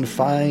if we can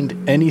find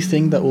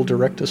anything that will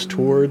direct us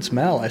towards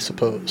Mal, I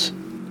suppose.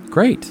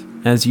 Great.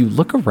 As you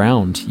look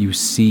around, you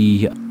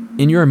see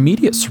in your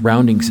immediate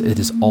surroundings, it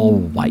is all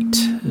white,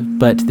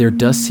 but there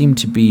does seem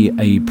to be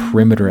a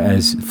perimeter,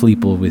 as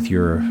Fleeple, with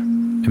your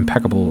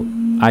impeccable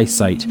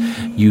eyesight,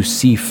 you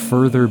see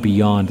further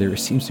beyond. There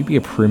seems to be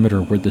a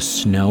perimeter where the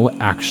snow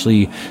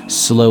actually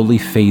slowly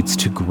fades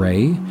to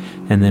gray,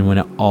 and then when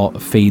it all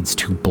fades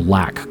to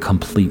black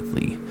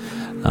completely.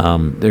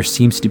 There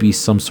seems to be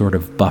some sort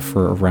of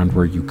buffer around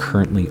where you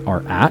currently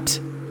are at,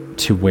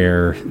 to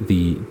where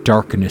the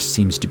darkness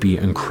seems to be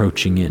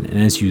encroaching in.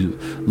 And as you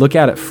look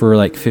at it for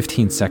like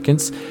 15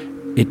 seconds,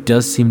 it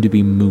does seem to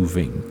be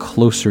moving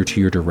closer to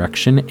your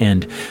direction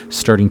and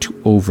starting to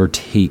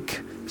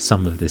overtake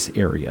some of this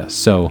area.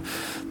 So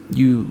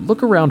you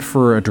look around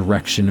for a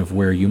direction of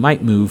where you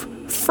might move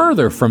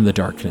further from the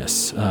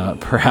darkness,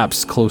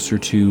 perhaps closer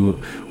to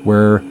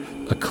where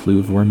a clue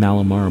of where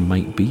Malamara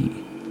might be.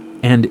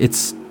 And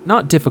it's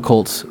not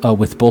difficult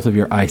with both of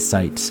your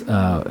eyesight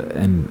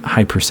and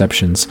high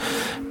perceptions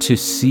to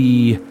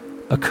see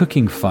a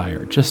cooking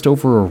fire just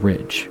over a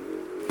ridge.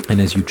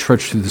 And as you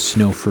trudge through the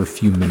snow for a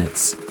few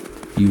minutes,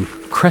 you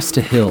crest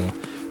a hill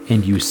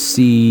and you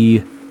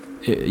see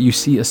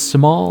a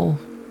small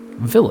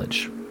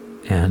village.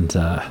 And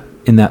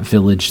in that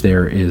village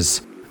there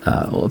is,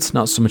 it's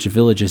not so much a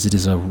village as it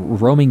is a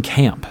roaming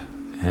camp.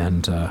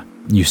 And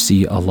you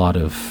see a lot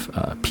of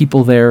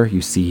people there.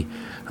 You see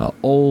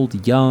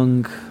old,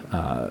 young,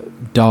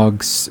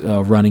 dogs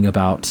running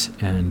about,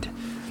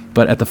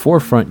 but at the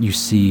forefront you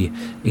see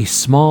a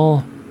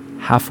small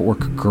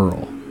half-orc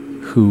girl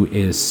who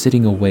is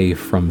sitting away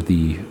from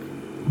the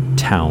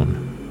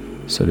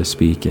town, so to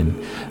speak, and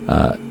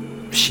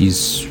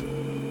she's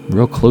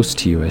real close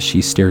to you as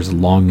she stares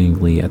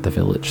longingly at the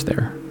village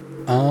there.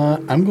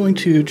 I'm going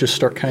to just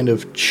start kind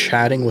of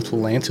chatting with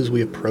Lance as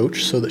we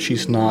approach so that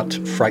she's not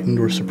frightened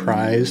or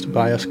surprised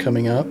by us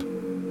coming up.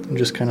 I'm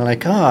just kind of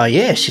like,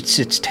 yes,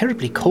 it's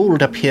terribly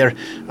cold up here.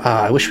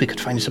 I wish we could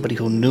find somebody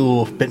who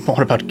knew a bit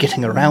more about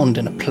getting around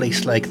in a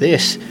place like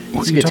this.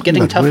 It's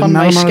getting tough on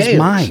my scales.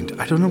 Mind.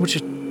 I don't know what.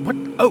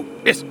 Oh,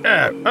 yes.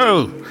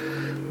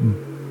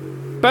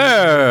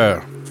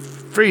 Bear.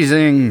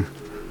 Freezing.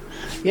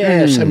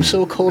 Yes, I'm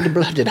so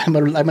cold-blooded. I'm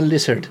a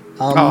lizard.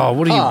 What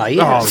are you?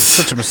 Yes. Oh,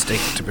 such a mistake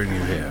to bring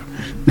you here.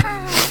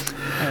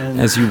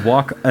 As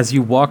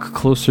you walk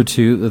closer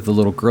to the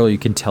little girl, you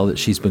can tell that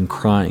she's been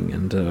crying,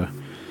 and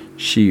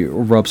she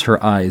rubs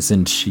her eyes,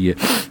 and she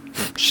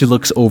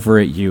looks over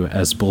at you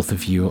as both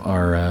of you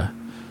are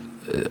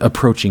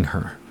approaching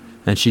her,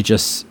 and she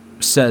just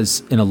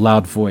says in a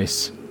loud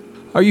voice,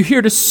 "Are you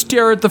here to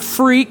stare at the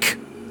freak?"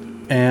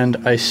 And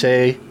I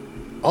say,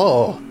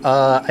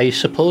 I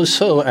suppose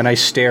so, and I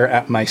stare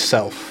at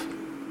myself.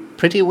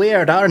 Pretty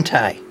weird, aren't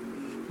I?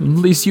 At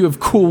least you have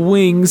cool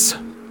wings.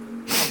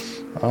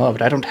 Oh,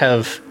 but I don't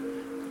have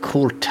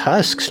cool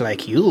tusks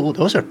like you.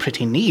 Those are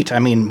pretty neat. I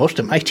mean, most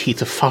of my teeth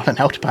have fallen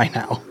out by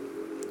now.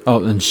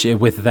 Oh, and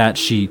with that,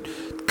 she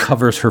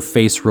covers her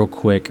face real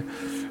quick,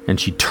 and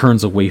she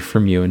turns away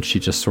from you, and she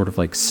just sort of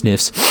like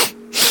sniffs.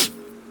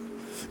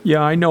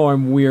 Yeah, I know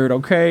I'm weird,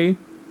 okay?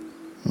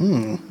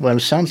 Well,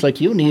 sounds like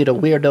you need a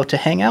weirdo to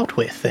hang out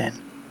with,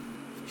 then.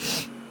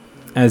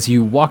 As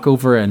you walk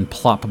over and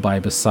plop by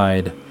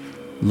beside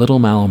little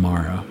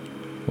Malamara,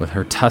 with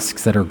her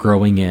tusks that are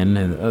growing in,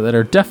 and that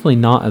are definitely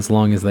not as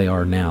long as they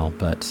are now,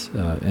 but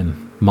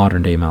in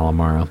modern-day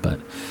Malamara,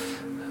 but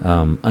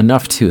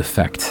enough to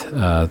affect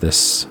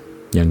this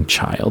young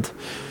child.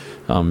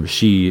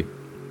 She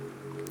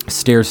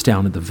stares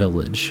down at the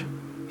village.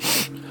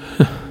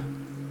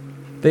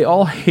 They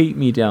all hate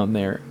me down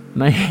there,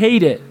 and I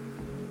hate it.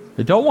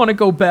 I don't want to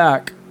go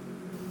back.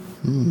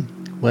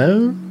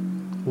 Well,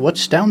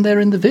 what's down there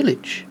in the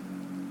village?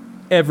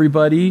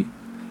 Everybody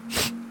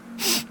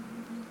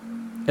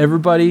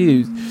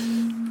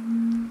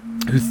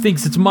who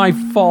thinks it's my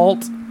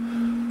fault.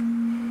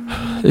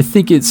 They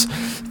think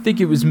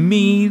it was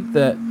me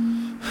that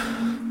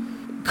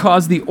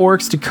caused the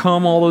orcs to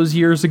come all those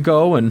years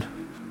ago, and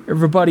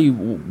everybody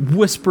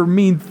whisper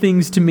mean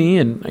things to me,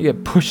 and I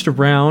get pushed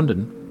around,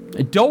 and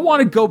I don't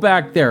want to go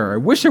back there. I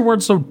wish I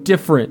weren't so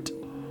different.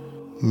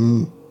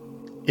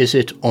 Is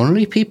it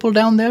only people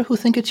down there who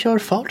think it's your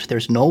fault?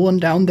 There's no one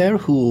down there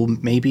who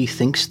maybe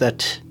thinks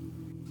that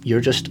you're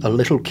just a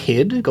little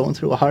kid going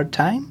through a hard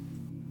time?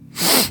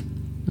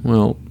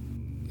 Well,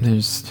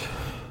 there's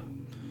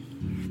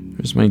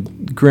my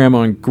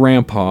grandma and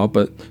grandpa,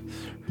 but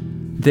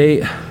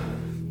they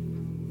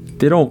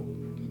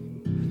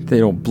They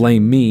don't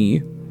blame me.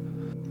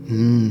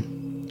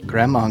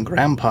 Grandma and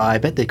Grandpa, I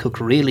bet they cook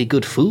really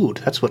good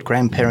food. That's what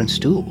grandparents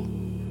do.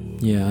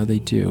 Yeah, they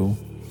do.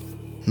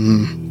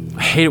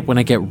 I hate it when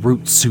I get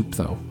root soup,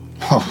 though.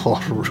 Oh,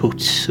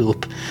 root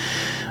soup.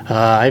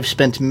 I've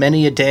spent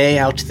many a day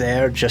out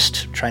there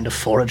just trying to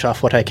forage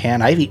off what I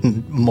can. I've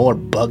eaten more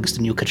bugs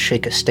than you could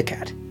shake a stick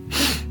at.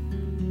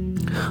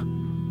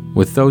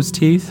 With those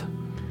teeth?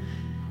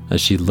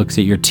 As she looks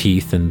at your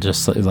teeth and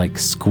just like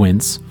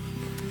squints.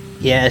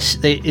 Yes,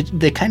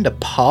 they kind of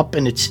pop,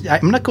 and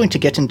I'm not going to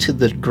get into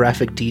the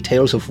graphic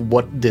details of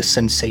what the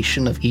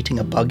sensation of eating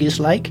a bug is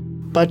like,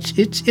 but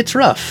it's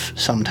rough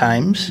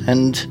sometimes,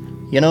 and,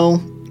 you know,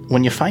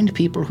 when you find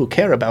people who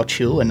care about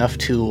you enough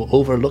to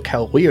overlook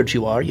how weird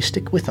you are, you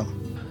stick with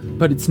them.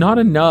 But it's not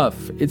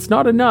enough. It's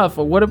not enough.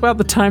 What about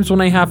the times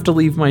when I have to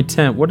leave my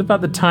tent? What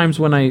about the times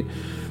when I'm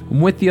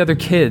with the other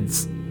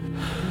kids?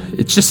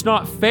 It's just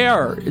not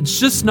fair. It's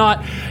just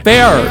not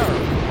fair.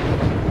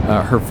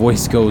 Her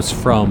voice goes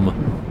from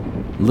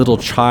little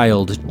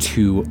child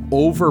to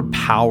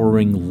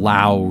overpowering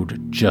loud,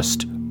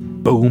 just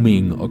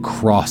booming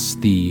across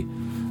the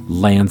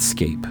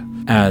landscape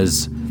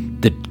as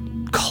the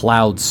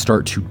clouds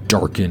start to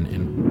darken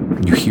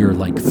and you hear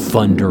like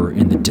thunder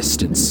in the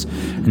distance,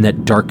 and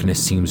that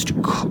darkness seems to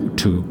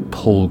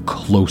pull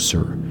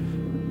closer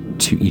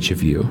to each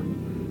of you.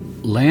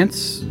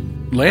 Lance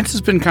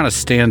has been kind of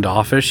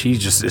standoffish. He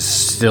just is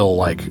still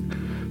like,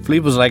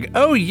 Philippe was like,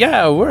 oh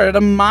yeah, we're at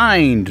a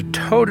mind,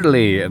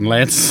 totally. And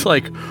Lance is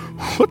like,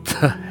 what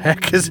the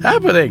heck is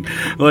happening?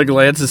 Like,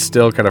 Lance is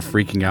still kind of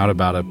freaking out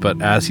about it,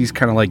 but as he's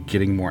kind of like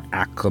getting more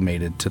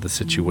acclimated to the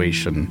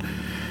situation,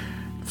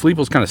 Philippe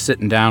was kind of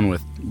sitting down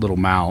with little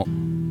Mal,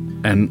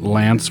 and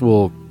Lance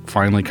will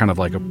finally kind of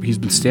like, he's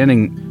been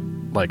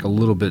standing like a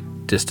little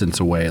bit distance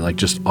away, like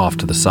just off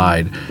to the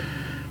side,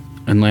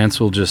 and Lance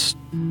will just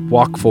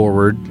walk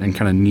forward and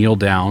kind of kneel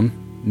down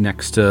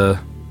next to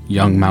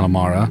young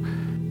Malamara,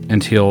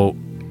 and he'll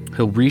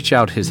reach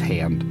out his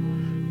hand.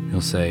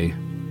 He'll say,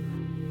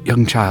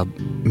 young child,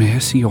 may I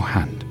see your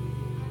hand?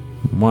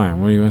 Why?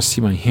 What do you want to see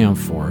my hand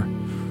for?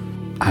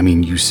 I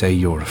mean, you say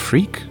you're a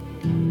freak.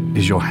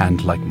 Is your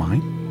hand like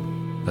mine?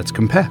 Let's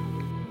compare.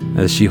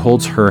 As she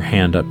holds her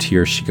hand up to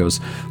yours, she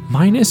goes,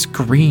 mine is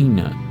green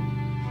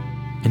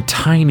and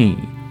tiny.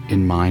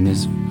 And mine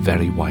is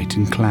very white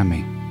and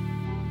clammy.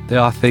 There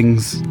are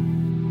things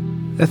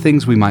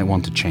we might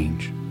want to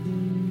change.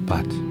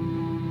 But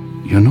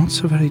you're not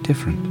so very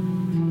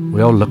different.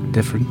 We all look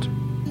different.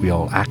 We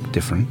all act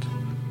different.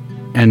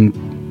 And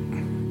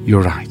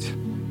you're right.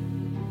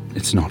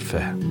 It's not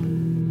fair.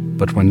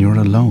 But when you're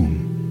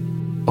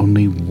alone,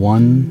 only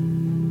one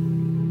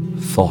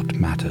thought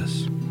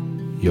matters.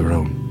 Your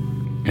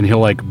own. And he'll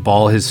like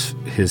ball his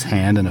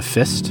hand in a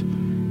fist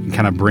and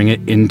kind of bring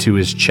it into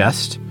his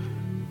chest.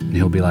 And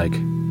he'll be like,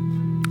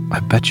 I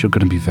bet you're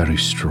going to be very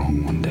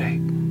strong one day.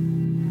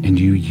 And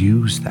you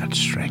use that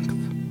strength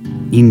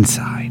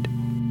inside.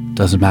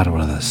 Doesn't matter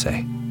what others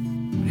say.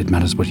 It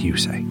matters what you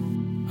say.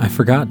 I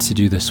forgot to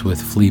do this with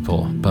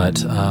Fleeple,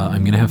 but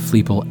I'm going to have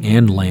Fleeple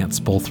and Lance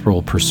both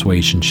roll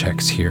persuasion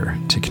checks here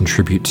to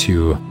contribute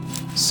to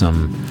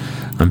some...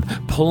 I'm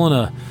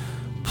pulling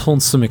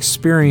some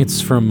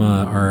experience from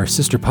our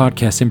sister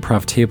podcast,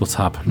 Improv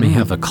Tabletop. May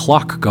have a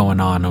clock going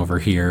on over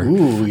here.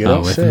 Ooh, you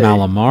don't with say.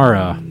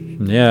 Malamara.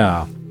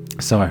 Yeah.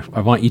 So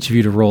I want each of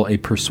you to roll a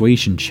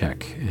persuasion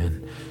check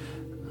and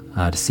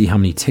to see how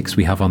many ticks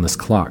we have on this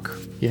clock.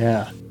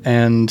 Yeah.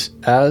 And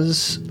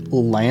as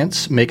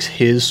Lance makes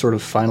his sort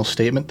of final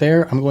statement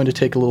there, I'm going to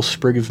take a little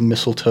sprig of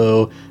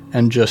mistletoe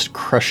and just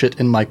crush it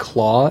in my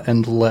claw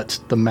and let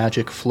the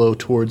magic flow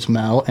towards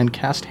Mal and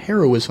cast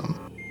heroism.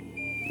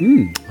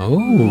 Oh,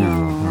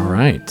 all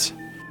right.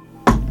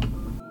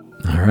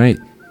 All right,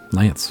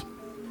 Lance.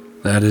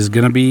 That is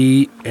going to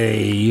be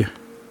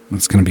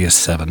it's going to be a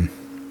 7.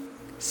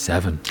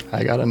 7.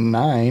 I got a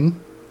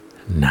 9.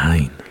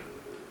 9.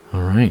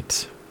 All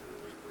right.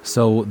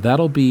 So that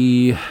will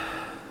be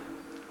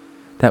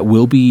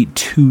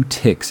 2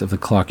 ticks of the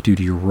clock due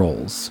to your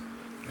rolls.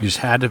 You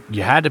had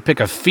to pick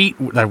a feat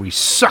that we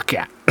suck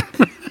at.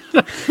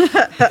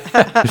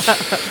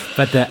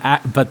 But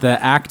the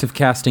act of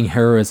casting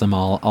heroism,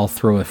 I'll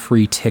throw a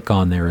free tick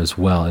on there as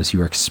well, as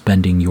you are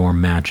expending your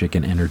magic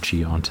and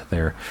energy onto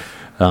there.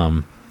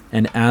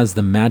 And as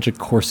the magic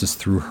courses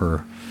through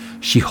her,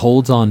 she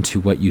holds on to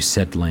what you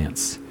said,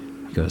 Lance.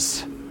 He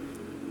goes,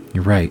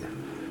 you're right.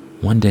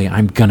 One day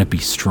I'm gonna be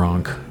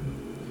strong.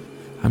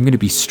 I'm gonna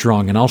be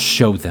strong, and I'll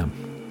show them.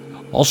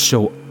 I'll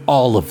show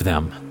all of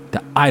them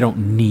that I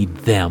don't need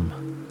them.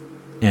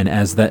 And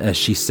as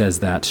she says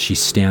that, she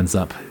stands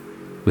up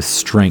with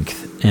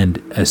strength,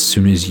 and as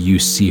soon as you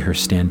see her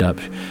stand up,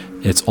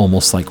 it's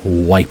almost like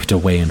wiped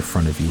away in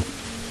front of you.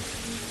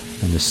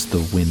 And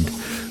the wind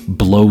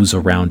blows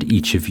around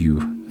each of you.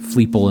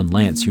 Fleeple and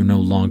Lance, you're no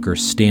longer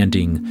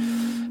standing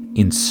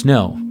in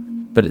snow,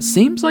 but it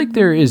seems like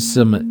there is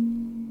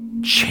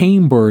some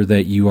chamber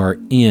that you are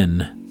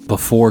in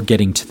before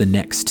getting to the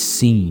next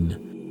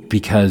scene,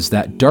 because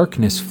that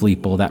darkness,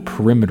 Fleeple, that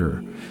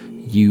perimeter,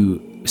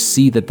 you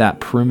see that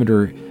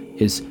perimeter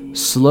is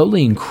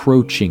slowly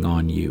encroaching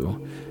on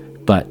you,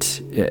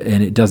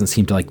 and it doesn't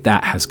seem to like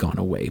that has gone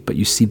away, but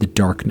you see the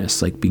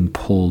darkness like being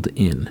pulled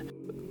in.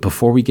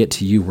 Before we get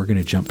to you, we're going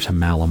to jump to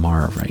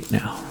Malamara right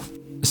now.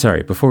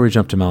 Sorry, before we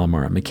jump to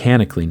Malamara,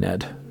 mechanically,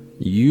 Ned,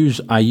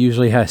 I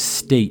usually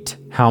state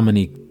how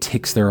many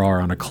ticks there are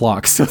on a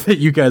clock so that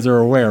you guys are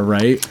aware,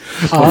 right?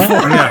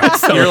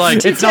 So you're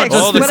like, it's not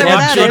just the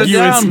clock showed you,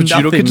 it's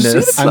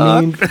nothingness.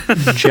 I mean,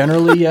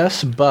 generally,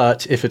 yes,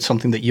 but if it's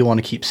something that you want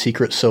to keep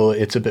secret so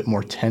it's a bit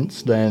more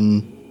tense,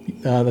 then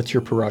that's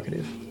your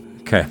prerogative.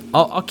 Okay,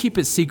 I'll keep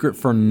it secret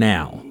for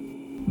now.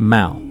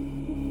 Mal,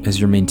 as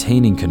you're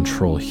maintaining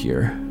control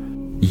here,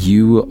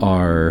 you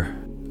are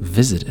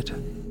visited.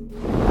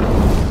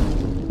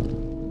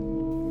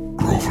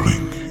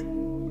 Groveling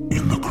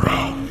in the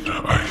ground,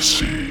 I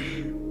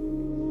see.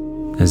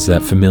 As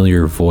that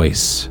familiar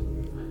voice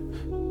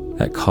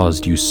that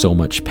caused you so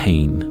much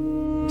pain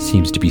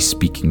seems to be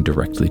speaking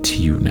directly to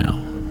you now.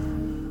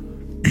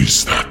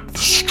 Is that the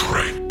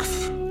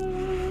strength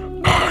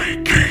I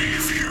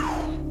gave you?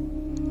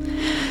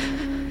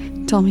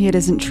 Tell me it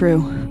isn't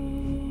true.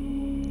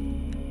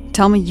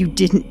 Tell me you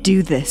didn't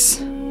do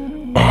this.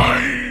 I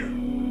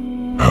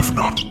have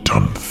not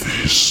done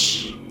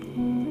this.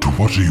 To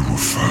what do you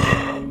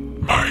refer,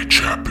 my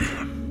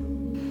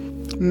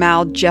champion?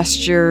 Mal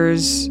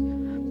gestures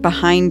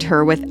behind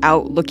her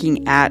without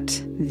looking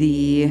at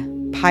the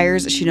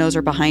pyres that she knows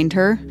are behind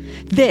her.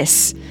 The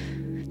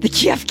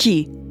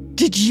Kiefki.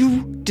 Did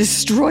you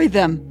destroy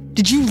them?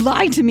 Did you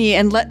lie to me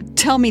and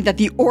tell me that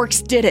the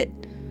orcs did it?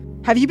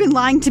 Have you been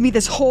lying to me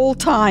this whole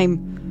time?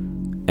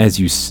 As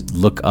you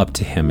look up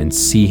to him and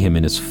see him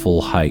in his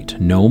full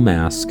height, no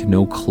mask,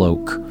 no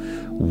cloak,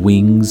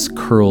 wings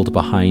curled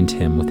behind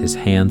him with his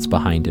hands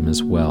behind him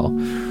as well,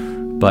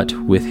 but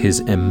with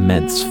his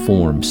immense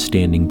form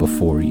standing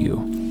before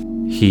you.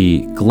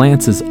 He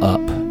glances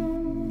up.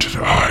 Did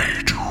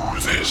I do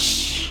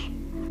this?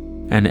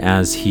 And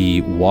as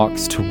he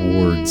walks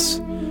towards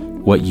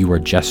what you are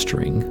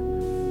gesturing,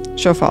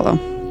 She'll follow.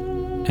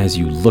 as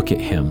you look at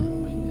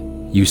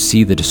him, you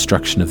see the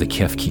destruction of the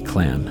Kiefki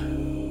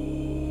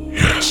clan.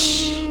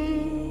 Yes,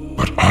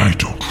 but I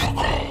don't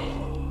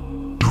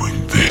recall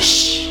doing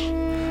this.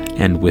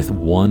 And with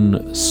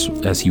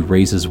as he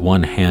raises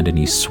one hand and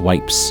he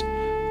swipes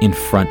in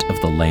front of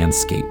the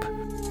landscape,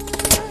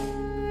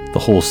 the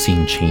whole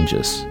scene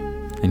changes.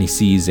 And he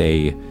sees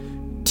a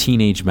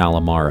teenage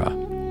Malamara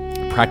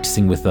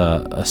practicing with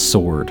a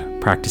sword,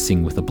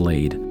 practicing with a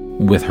blade,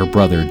 with her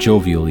brother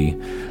jovially,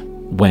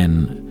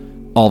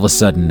 when all of a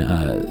sudden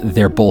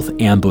they're both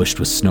ambushed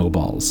with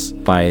snowballs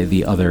by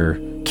the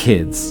other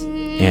kids,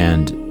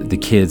 and the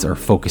kids are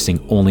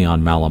focusing only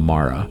on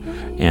Malamara,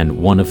 and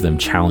one of them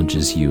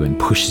challenges you and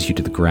pushes you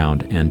to the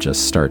ground and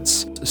just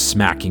starts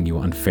smacking you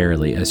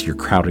unfairly as you're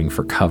crowding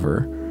for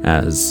cover,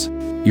 as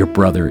your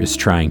brother is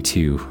trying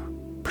to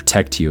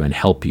protect you and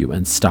help you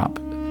and stop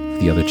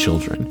the other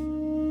children.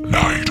 And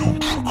I don't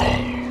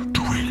recall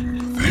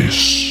doing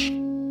this.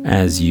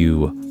 As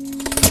you,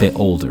 a bit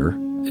older,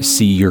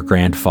 see your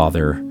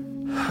grandfather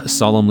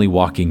solemnly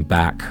walking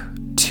back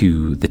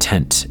to the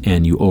tent,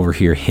 and you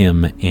overhear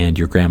him and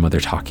your grandmother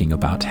talking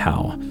about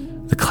how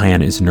the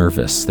clan is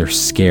nervous, they're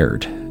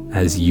scared,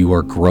 as you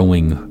are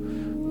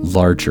growing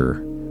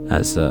larger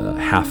as a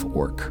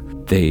half-orc.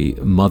 The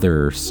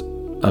mothers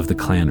of the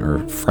clan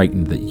are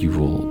frightened that you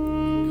will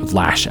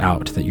lash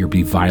out, that you'll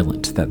be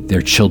violent, that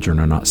their children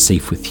are not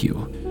safe with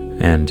you.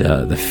 And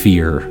the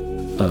fear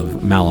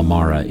of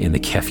Malamara in the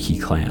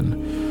Kiefki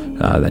clan,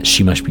 that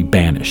she must be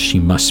banished, she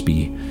must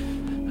be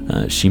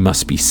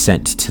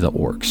sent to the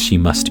orcs, she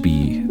must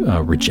be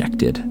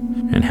rejected,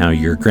 and how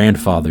your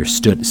grandfather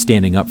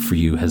standing up for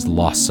you has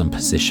lost some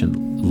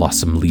position, lost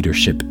some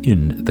leadership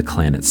in the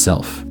clan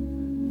itself.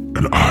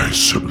 And I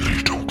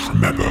certainly don't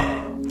remember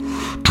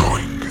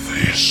doing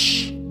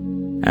this.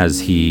 As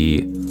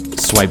he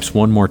swipes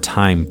one more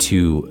time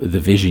to the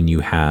vision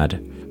you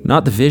had,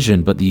 not the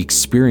vision, but the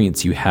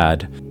experience you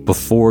had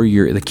before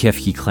the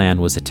Kiefki clan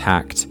was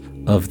attacked,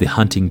 of the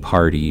hunting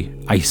party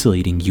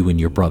isolating you and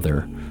your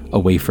brother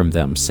away from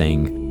them,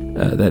 saying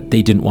that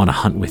they didn't want to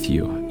hunt with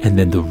you. And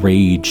then the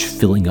rage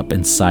filling up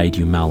inside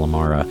you,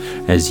 Malamara,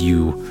 as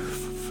you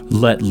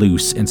let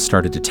loose and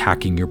started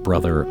attacking your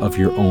brother of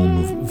your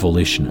own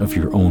volition, of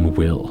your own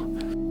will.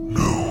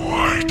 No,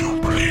 I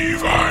don't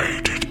believe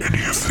I did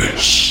any of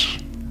this.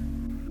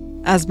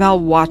 As Mal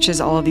watches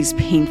all of these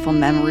painful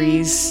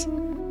memories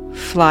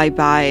fly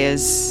by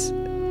as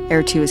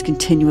Air 2 is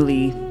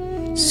continually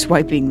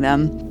swiping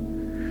them,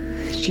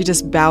 she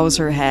just bows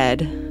her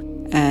head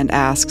and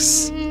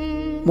asks,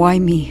 "Why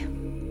me?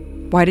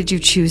 Why did you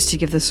choose to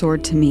give the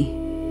sword to me?"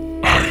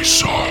 I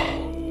saw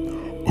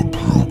a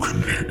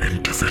broken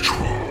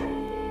individual.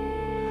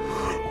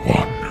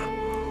 One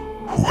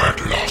who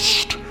had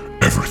lost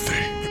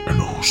everything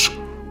and whose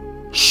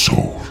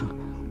soul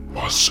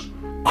was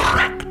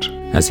cracked.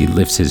 As he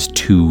lifts his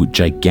two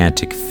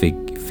gigantic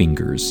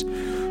fingers,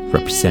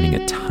 representing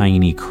a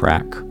tiny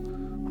crack.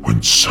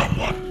 When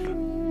someone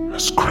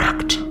has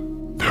cracked,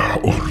 there are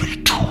only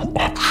two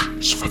options.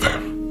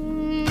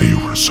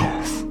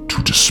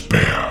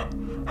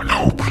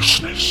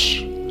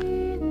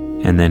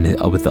 And then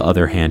with the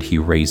other hand, he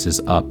raises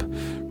up,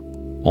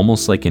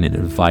 almost like in an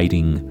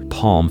inviting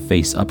palm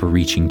face up,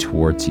 reaching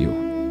towards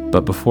you.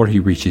 But before he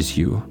reaches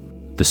you,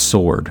 the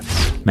sword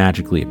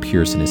magically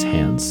appears in his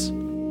hands.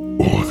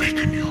 Or they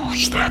can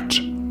use that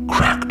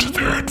crack to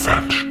their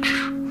advantage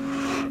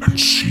and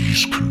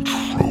seize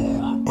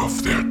control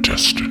of their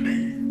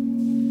destiny.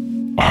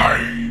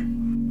 I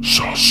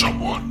saw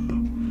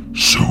someone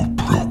so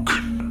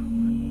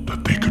broken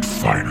that they could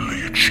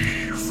finally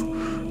achieve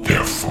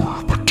their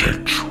full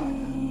potential.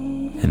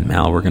 And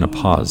Mal, we're going to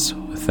pause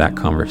with that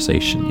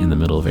conversation in the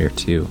middle of Air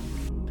 2.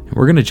 And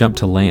we're going to jump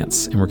to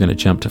Lance, and we're going to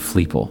jump to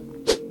Fleeple.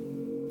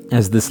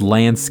 As this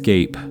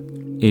landscape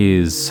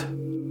is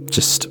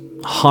just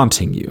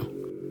haunting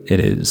you, it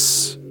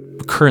is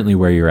currently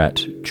where you're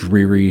at,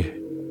 dreary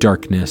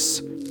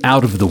darkness,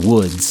 out of the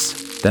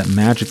woods that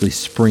magically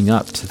spring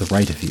up to the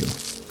right of you.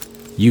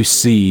 You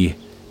see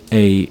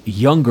a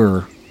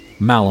younger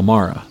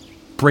Malamara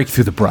break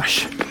through the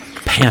brush,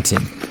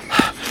 panting,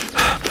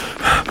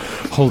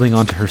 holding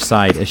onto her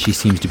side as she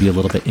seems to be a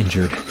little bit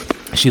injured.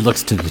 She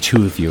looks to the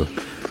two of you,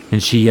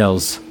 and she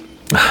yells,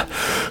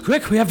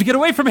 "Quick, we have to get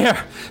away from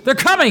here! They're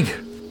coming!"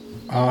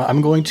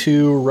 I'm going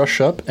to rush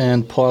up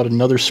and pull out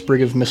another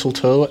sprig of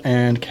mistletoe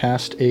and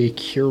cast a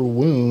Cure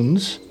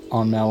Wounds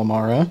on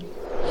Malamara.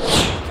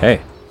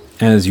 Okay.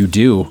 As you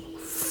do,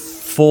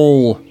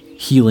 full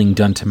healing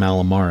done to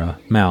Malamara.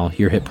 Mal,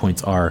 your hit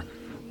points are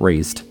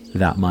raised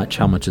that much.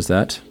 How much is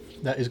that?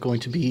 That is going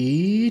to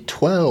be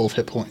 12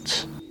 hit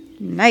points.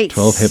 Nice.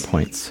 12 hit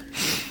points.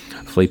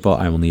 Fleeple,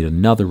 I will need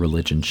another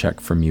religion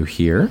check from you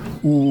here.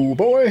 Ooh,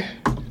 boy.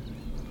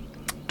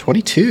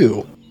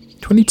 22.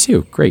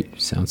 22. Great.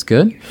 Sounds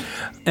good.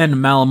 And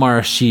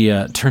Malamara, she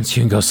turns to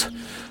you and goes,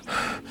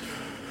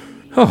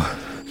 "Oh,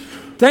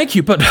 thank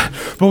you, but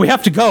we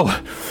have to go.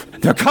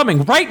 They're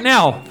coming right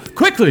now.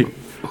 Quickly."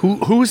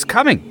 Who's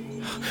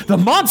coming? "The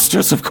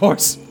monsters, of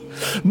course.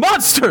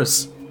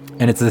 Monsters!"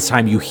 And it's this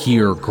time you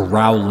hear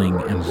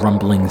growling and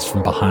rumblings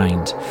from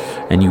behind.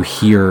 And you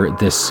hear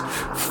this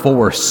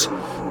force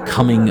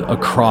coming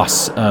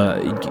across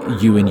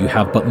you, and you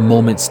have but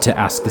moments to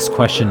ask this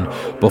question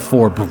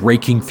before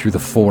breaking through the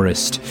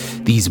forest.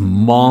 These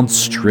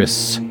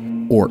monstrous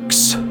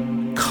orcs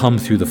come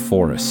through the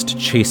forest,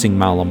 chasing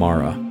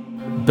Malamara.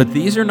 But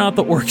these are not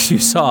the orcs you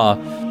saw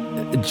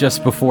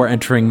just before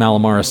entering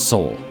Malamara's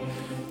soul.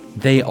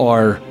 They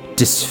are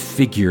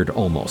disfigured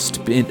almost,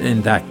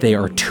 in that they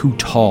are too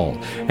tall,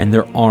 and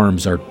their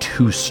arms are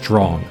too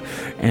strong,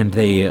 and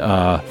they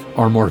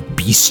are more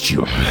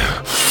bestial.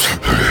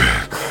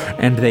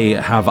 And they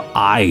have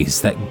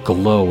eyes that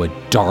glow a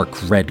dark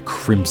red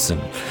crimson,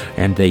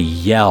 and they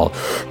yell,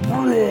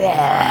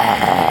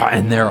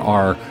 and there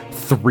are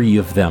 3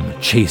 of them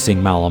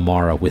chasing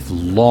Malamara with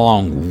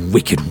long,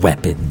 wicked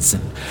weapons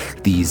and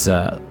these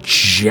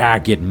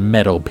jagged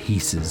metal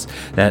pieces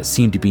that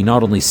seem to be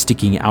not only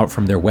sticking out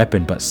from their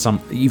weapon, but some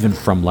even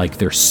from like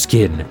their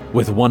skin,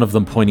 with one of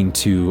them pointing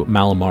to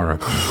Malamara.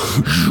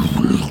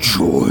 "You will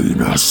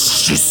join us,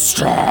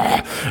 sister."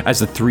 As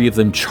the 3 of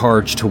them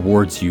charge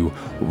towards you,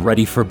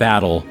 ready for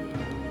battle.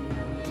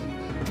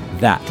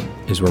 That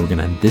is where we're going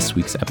to end this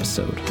week's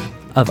episode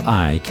of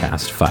I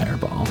Cast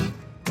Fireball.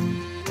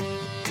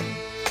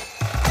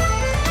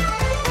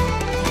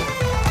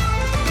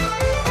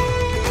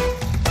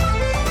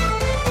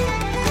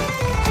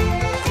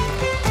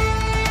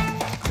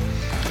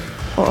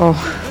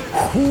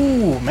 Uh-oh.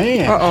 Ooh,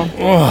 man.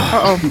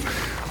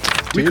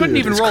 We couldn't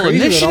even it's roll crazy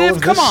that all initiative?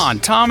 of Come this- on,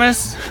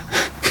 Thomas.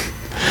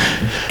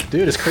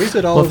 Dude, it's crazy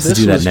that all We'll of have to this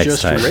do that was next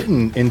just time.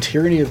 written in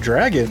Tyranny of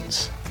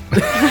Dragons.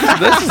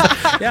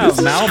 Yeah,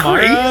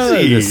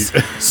 Malamara, this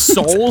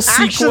soul sequence.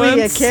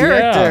 Actually, a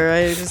character.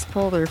 I just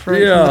pulled her from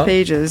the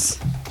pages.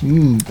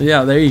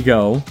 Yeah, there you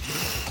go.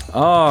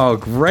 Oh,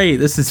 great.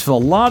 This is a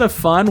lot of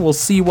fun. We'll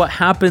see what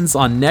happens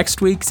on next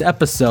week's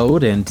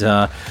episode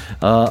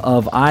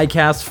of I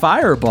Cast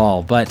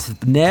Fireball. But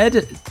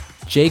Ned,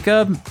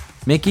 Jacob,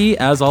 Mickey,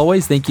 as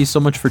always, thank you so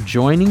much for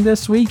joining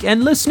this week.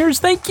 And listeners,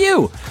 thank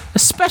you,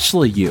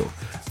 especially you,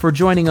 for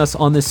joining us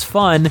on this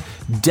fun,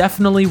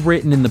 definitely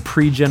written in the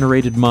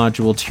pre-generated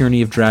module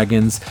Tyranny of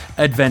Dragons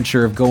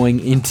adventure of going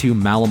into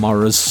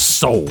Malamara's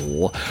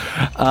soul.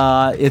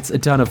 It's a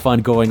ton of fun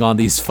going on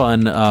these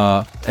fun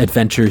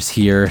adventures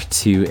here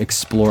to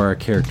explore our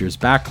characters'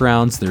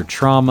 backgrounds, their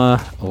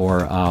trauma,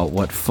 or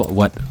what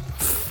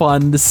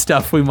fun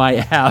stuff we might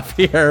have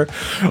here.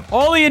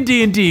 Only in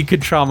D&D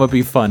could trauma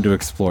be fun to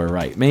explore,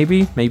 right?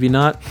 Maybe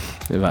not.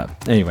 But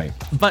anyway,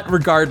 but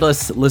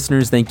regardless,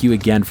 listeners, thank you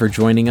again for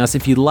joining us.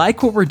 If you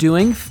like what we're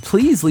doing,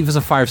 please leave us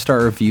a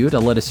 5-star review to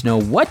let us know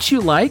what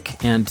you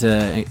like and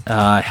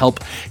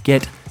help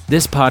get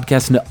this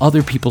podcast into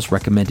other people's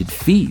recommended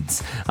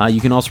feeds. You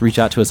can also reach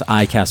out to us,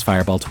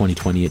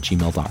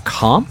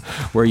 icastfireball2020@gmail.com,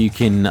 where you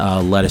can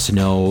let us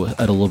know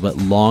at a little bit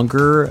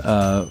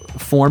longer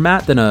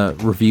format than a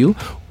review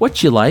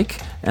what you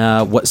like,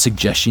 what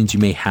suggestions you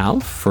may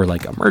have for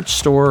like a merch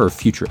store or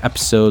future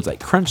episodes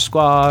like Crunch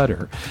Squad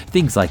or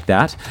things like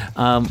that.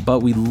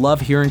 But we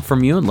love hearing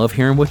from you and love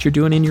hearing what you're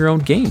doing in your own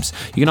games.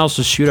 You can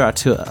also shoot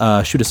us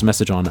a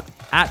message on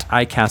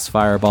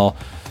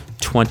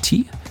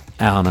 @icastfireball20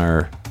 on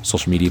our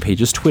social media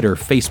pages, Twitter,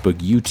 Facebook,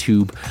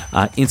 YouTube,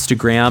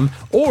 Instagram,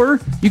 or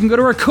you can go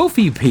to our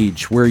Ko-fi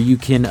page where you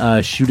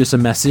can shoot us a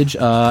message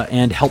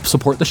and help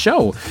support the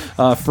show.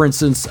 For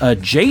instance,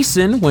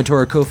 Jason went to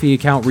our Ko-fi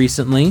account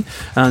recently,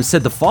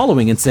 said the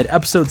following and said,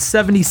 episode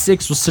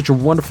 76 was such a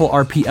wonderful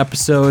RP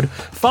episode,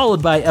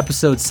 followed by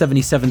episode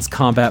 77's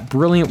combat.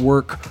 Brilliant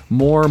work.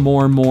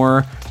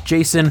 More.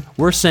 Jason,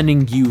 we're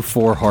sending you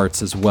 4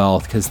 hearts as well,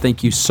 because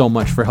thank you so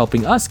much for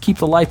helping us keep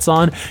the lights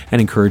on and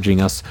encouraging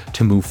us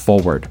to move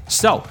forward.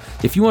 So,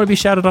 if you want to be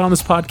shouted out on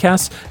this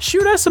podcast,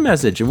 shoot us a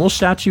message and we'll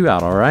shout you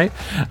out, all right?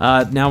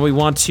 Now we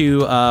want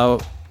to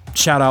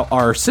shout out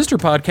our sister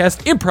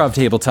podcast, Improv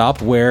Tabletop,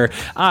 where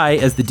I,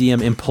 as the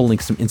DM, am pulling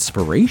some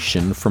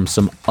inspiration from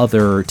some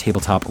other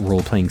tabletop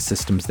role-playing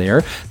systems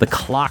there. The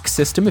clock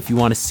system, if you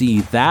want to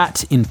see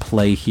that in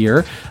play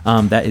here,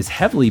 that is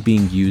heavily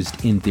being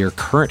used in their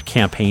current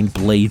campaign,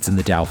 Blades in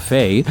the Dao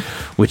Fei,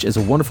 which is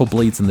a wonderful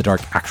Blades in the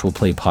Dark actual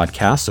play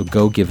podcast. So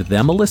go give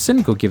them a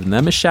listen, go give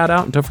them a shout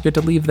out, and don't forget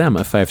to leave them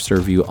a 5-star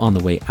review on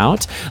the way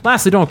out.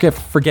 Lastly, don't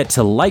forget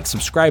to like,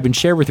 subscribe, and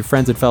share with your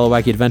friends and fellow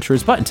wacky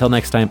adventurers. But until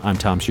next time, I'm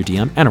Tom, your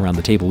DM, and around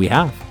the table we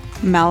have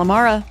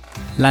Malamara,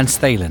 Lance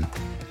Thalen,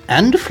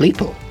 And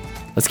Fleeple.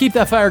 Let's keep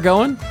that fire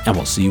going, and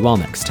we'll see you all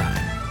next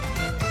time.